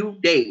that you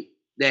date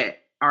that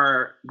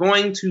are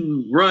going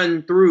to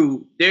run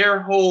through their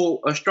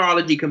whole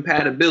astrology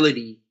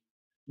compatibility,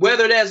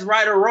 whether that's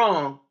right or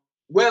wrong,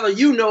 whether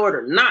you know it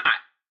or not.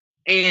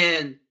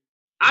 And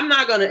I'm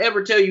not going to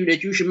ever tell you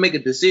that you should make a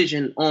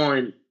decision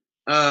on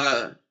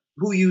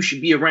who you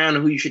should be around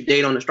and who you should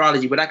date on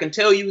astrology. But I can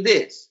tell you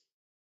this.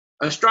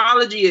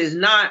 Astrology is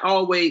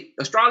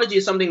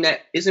something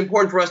that it's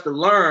important for us to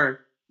learn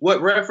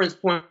what reference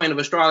point of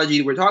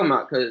astrology we're talking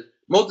about, because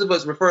most of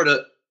us refer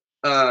to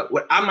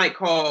what I might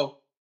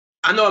call,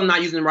 I know I'm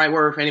not using the right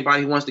word for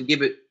anybody who wants to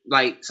give it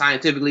like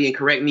scientifically and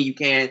correct me, you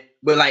can,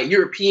 but like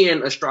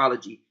European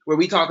astrology, where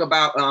we talk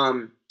about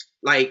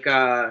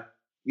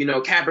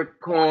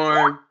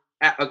Capricorn,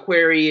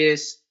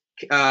 Aquarius,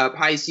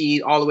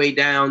 Pisces, all the way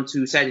down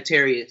to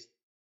Sagittarius.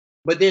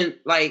 But then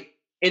like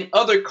in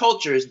other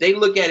cultures, they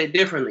look at it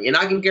differently. And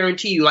I can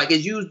guarantee you, like,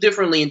 it's used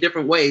differently in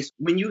different ways.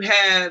 When you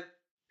have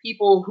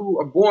people who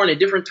are born at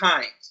different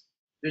times,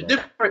 there's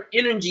different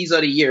energies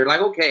of the year.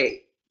 Like,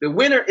 okay, the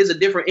winter is a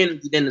different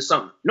energy than the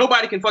summer.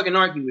 Nobody can fucking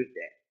argue with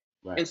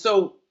that. Right. And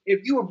so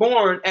if you were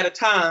born at a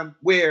time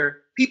where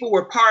people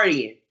were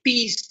partying,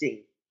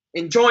 feasting,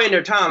 enjoying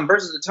their time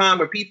versus a time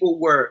where people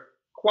were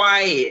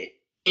quiet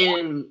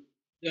in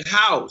the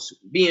house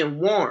being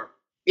warm,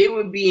 it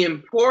would be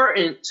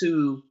important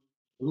to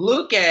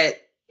look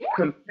at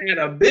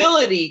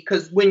compatibility,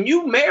 because when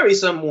you marry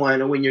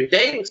someone or when you're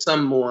dating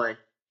someone,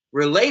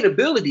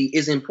 relatability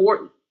is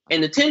important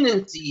and the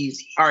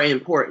tendencies are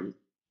important.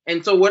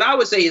 And so what I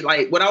would say is,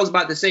 like what I was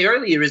about to say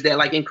earlier, is that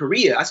like in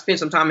Korea, I spent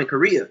some time in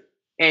Korea,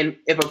 and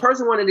if a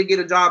person wanted to get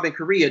a job in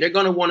Korea, they're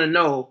going to want to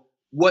know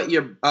what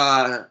your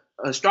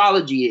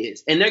astrology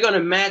is, and they're going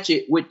to match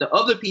it with the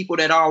other people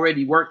that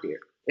already work there.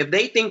 If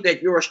they think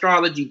that your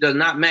astrology does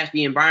not match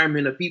the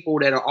environment of people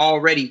that are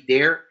already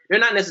there, they're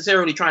not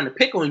necessarily trying to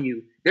pick on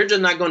you. They're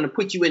just not going to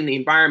put you in the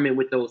environment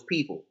with those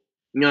people.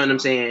 You know what I'm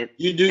saying?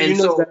 You do. And You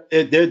know so,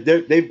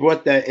 that they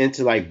brought that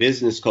into like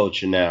business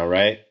culture now,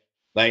 right?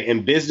 Like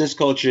in business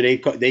culture,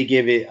 they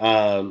give it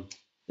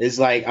it's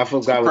like I It's a forgot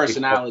what they call it.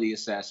 personality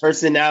assessment.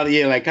 Personality,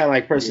 yeah, like kind of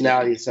like Yeah.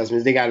 personality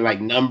assessments. They got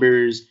like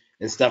numbers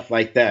and stuff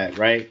like that,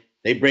 right?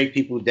 They break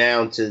people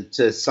down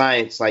to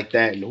science like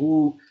that, and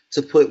who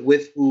to put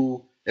with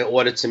who in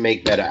order to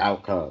make better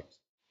outcomes.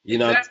 You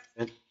know what I'm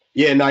exactly. saying?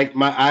 Yeah, and like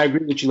I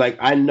agree with you. Like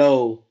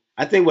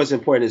I think what's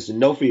important is to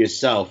know for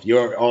yourself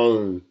your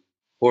own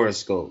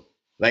horoscope.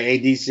 Like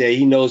AD said,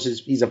 he knows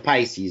he's a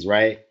Pisces,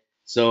 right?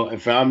 So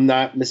if I'm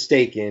not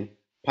mistaken,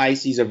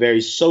 Pisces are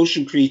very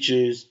social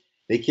creatures.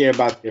 They care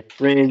about their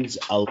friends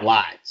a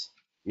lot.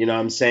 You know what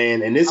I'm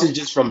saying? And this is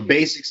just from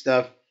basic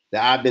stuff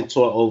that I've been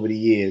taught over the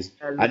years.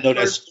 As I a know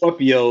that person,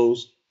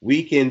 Scorpios,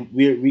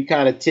 we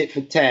kind of tit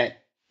for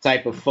tat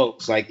type of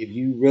folks. Like if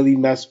you really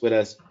mess with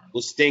us,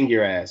 we'll sting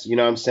your ass. You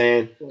know what I'm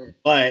saying?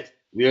 But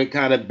we're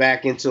kind of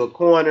back into a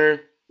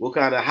corner. We'll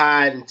kind of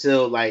hide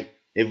until like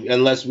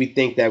unless we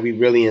think that we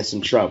really in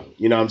some trouble.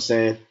 You know what I'm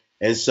saying?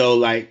 And so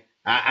like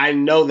I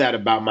know that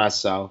about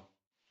myself.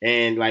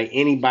 And like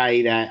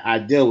anybody that I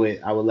deal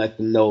with, I would let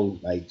them know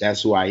like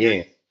that's who I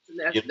am. You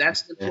know that's the what I'm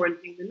saying?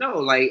 important thing to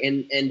know. Like,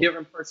 and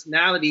different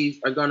personalities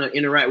are going to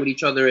interact with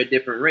each other at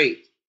different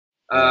rates.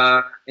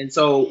 Right. And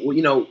so,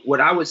 you know,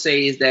 what I would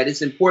say is that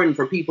it's important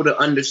for people to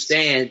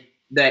understand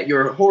that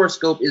your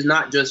horoscope is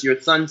not just your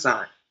sun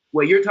sign.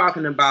 What you're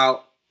talking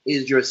about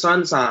is your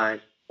sun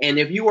sign. And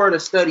if you were to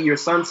study your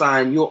sun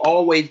sign, you'll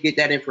always get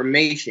that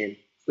information.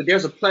 But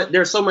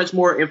there's so much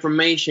more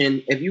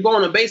information. If you go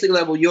on a basic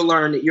level, you'll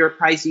learn that you're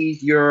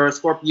Pisces, you're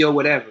Scorpio,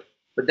 whatever.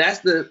 But that's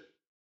the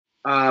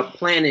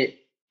planet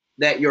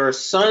that your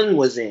sun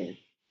was in.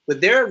 But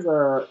there's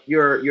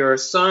your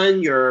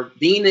sun, your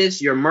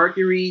Venus, your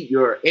Mercury,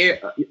 your air,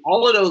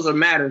 all of those are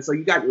matter. So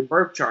you got your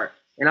birth chart.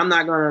 And I'm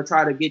not going to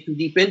try to get too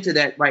deep into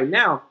that right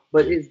now,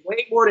 but it's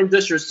way more than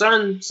just your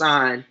sun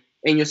sign.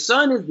 And your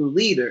sun is the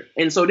leader.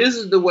 And so this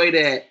is the way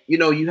that, you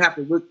know, you have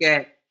to look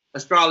at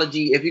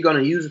astrology if you're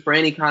going to use it for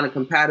any kind of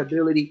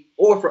compatibility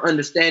or for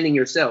understanding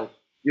yourself.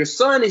 Your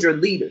sun is your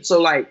leader.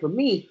 So like for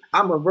me,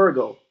 I'm a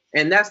Virgo,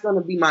 and that's going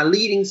to be my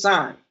leading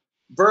sign.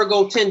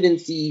 Virgo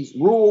tendencies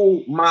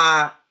rule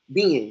my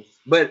being.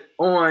 But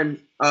on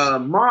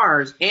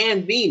Mars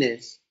and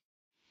Venus,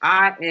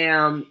 I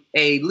am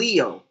a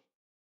Leo.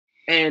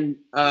 And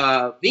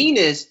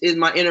Venus is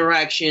my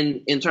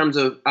interaction in terms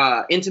of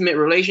intimate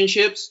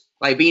relationships.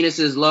 Like Venus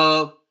is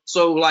love.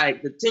 So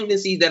like the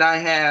tendencies that I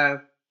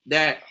have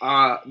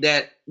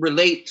that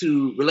relate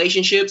to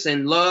relationships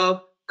and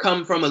love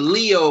come from a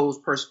Leo's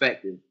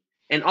perspective.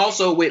 And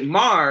also with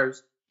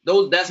Mars,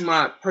 that's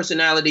my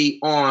personality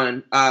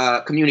on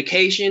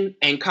communication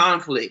and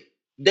conflict.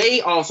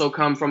 They also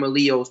come from a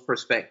Leo's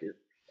perspective.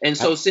 And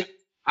so since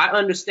I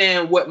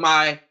understand what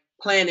my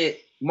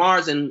planet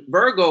Mars and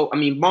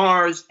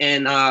Mars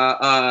and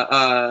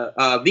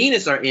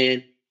Venus are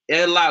in,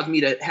 it allows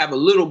me to have a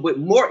little bit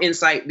more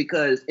insight,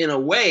 because in a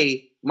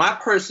way, my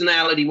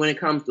personality when it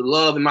comes to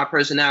love and my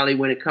personality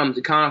when it comes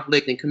to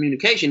conflict and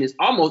communication is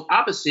almost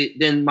opposite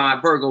than my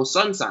Virgo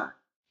sun sign.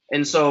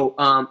 And so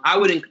I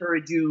would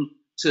encourage you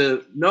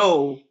to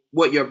know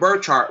what your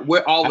birth chart,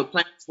 where all the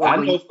planets are. I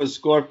know for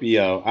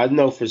Scorpio,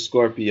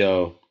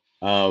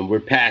 we're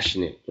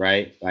passionate,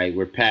 right? Like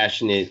we're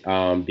passionate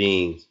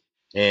beings,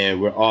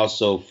 and we're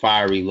also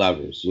fiery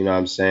lovers. You know what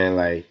I'm saying?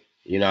 Like,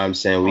 you know what I'm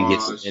saying? We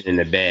get some in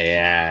the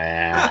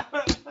bed.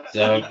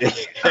 So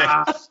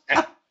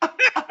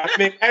I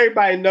mean,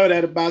 everybody know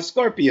that about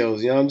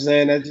Scorpios. You know what I'm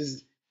saying?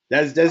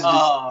 That's just.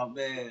 Oh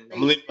man.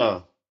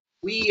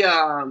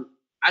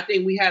 I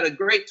think we had a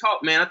great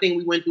talk, man. I think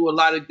we went through a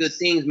lot of good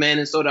things, man.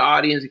 And so the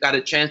audience got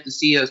a chance to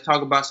see us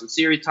talk about some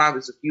serious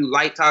topics, a few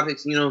light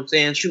topics, you know what I'm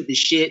saying? Shoot the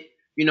shit,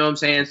 you know what I'm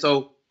saying?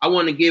 So I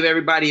want to give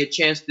everybody a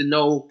chance to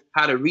know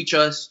how to reach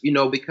us, you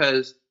know,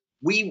 because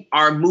we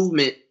are a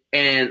movement.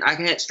 And I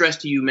can't stress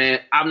to you, man,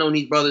 I've known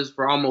these brothers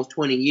for almost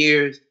 20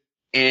 years.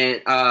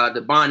 And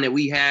the bond that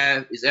we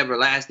have is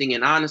everlasting.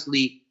 And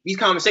honestly, these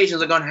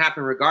conversations are going to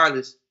happen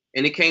regardless.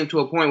 And it came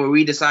to a point where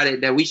we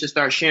decided that we should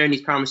start sharing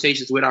these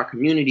conversations with our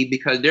community,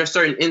 because there are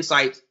certain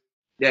insights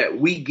that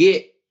we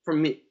get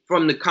from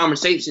the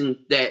conversation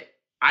that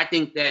I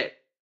think that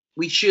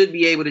we should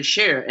be able to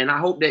share. And I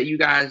hope that you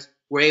guys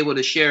were able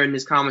to share in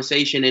this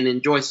conversation and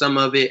enjoy some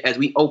of it as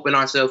we open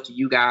ourselves to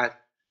you guys.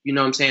 You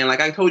know what I'm saying?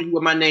 Like I told you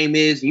what my name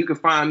is, and you can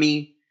find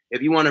me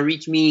If you want to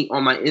reach me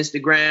on my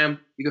Instagram,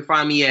 you can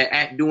find me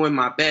at doing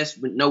my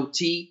best with no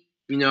T.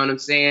 You know what I'm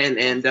saying?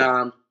 And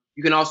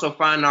you can also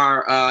find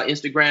our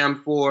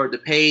Instagram for the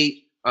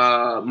page,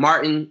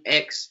 Martin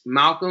X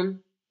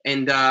Malcolm.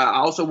 And I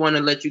also want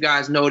to let you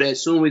guys know that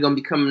soon we're going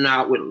to be coming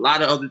out with a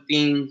lot of other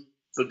things.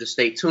 So just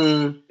stay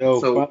tuned.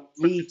 Yo,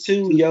 me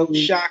too, yo,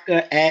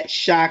 Shaka at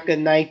Shaka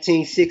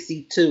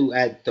 1962. I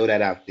had to throw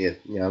that out there.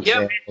 You know what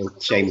I'm saying?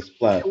 Shameless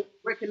plug.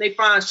 Where can they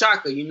find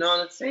Shaka? You know what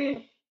I'm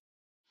saying?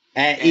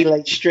 At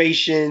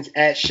Illustrations,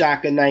 at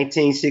Shaka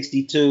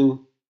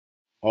 1962.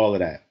 All of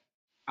that.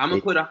 I'm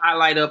going to put a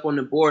highlight up on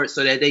the board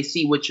so that they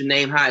see what your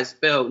name, how it's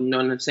spelled. You know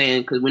what I'm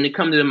saying? Because when it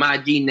comes to them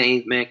IG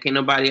names, man, can't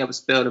nobody ever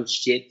spell them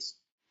shits.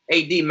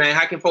 AD, man,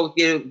 how can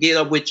folks get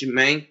up with you,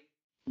 man?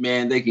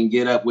 Man, they can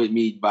get up with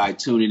me by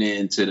tuning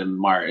in to the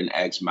Martin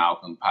X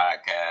Malcolm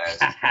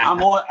podcast.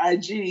 I'm on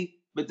IG,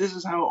 but this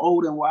is how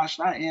old and washed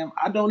I am.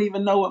 I don't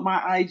even know what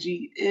my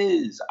IG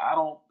is. I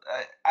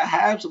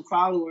have some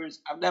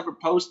followers. I've never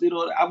posted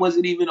on. I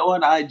wasn't even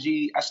on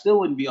IG. I still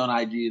wouldn't be on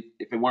IG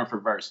if it weren't for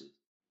Versus.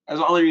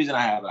 That's the only reason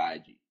I have an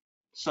IG.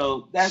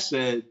 So that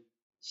said,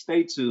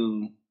 stay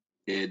tuned.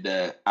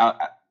 And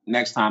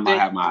next time I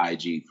have my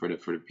IG for the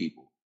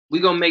people.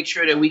 We're gonna make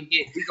sure that we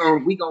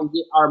gonna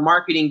get our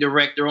marketing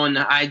director on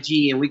the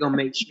IG, and we're gonna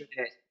make sure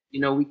that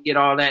we get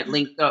all that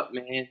linked up,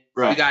 man.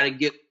 Right. We gotta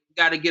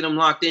get them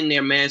locked in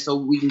there, man, so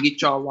we can get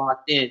y'all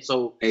locked in.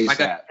 So ASAP. like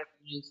I said,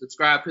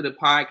 subscribe to the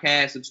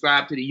podcast,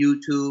 subscribe to the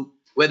YouTube.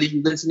 Whether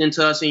you're listening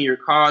to us in your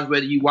cars,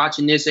 whether you're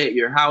watching this at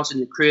your house,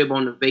 in the crib,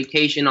 on the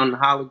vacation, on the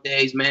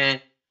holidays,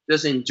 man,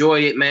 just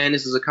enjoy it, man.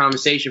 This is a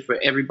conversation for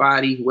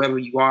everybody, whoever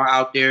you are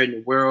out there in the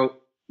world.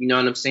 You know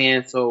what I'm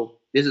saying? So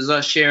this is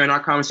us sharing our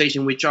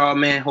conversation with y'all,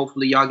 man.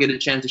 Hopefully y'all get a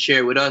chance to share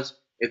it with us.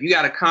 If you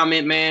got a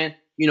comment, man,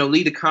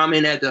 leave a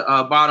comment at the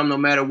bottom, no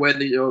matter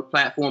whether your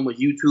platform was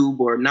YouTube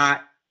or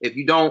not. If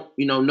you don't,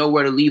 know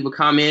where to leave a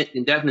comment,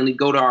 then definitely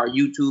go to our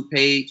YouTube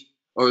page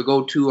or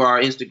go to our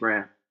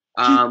Instagram.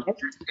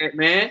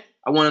 Man,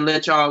 I want to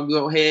let y'all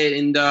go ahead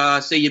and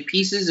say your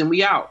pieces, and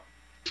we out.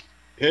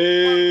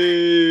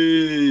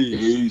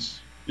 Peace.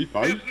 This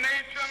nation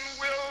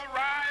will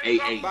rise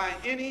up by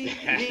any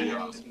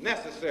means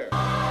necessary.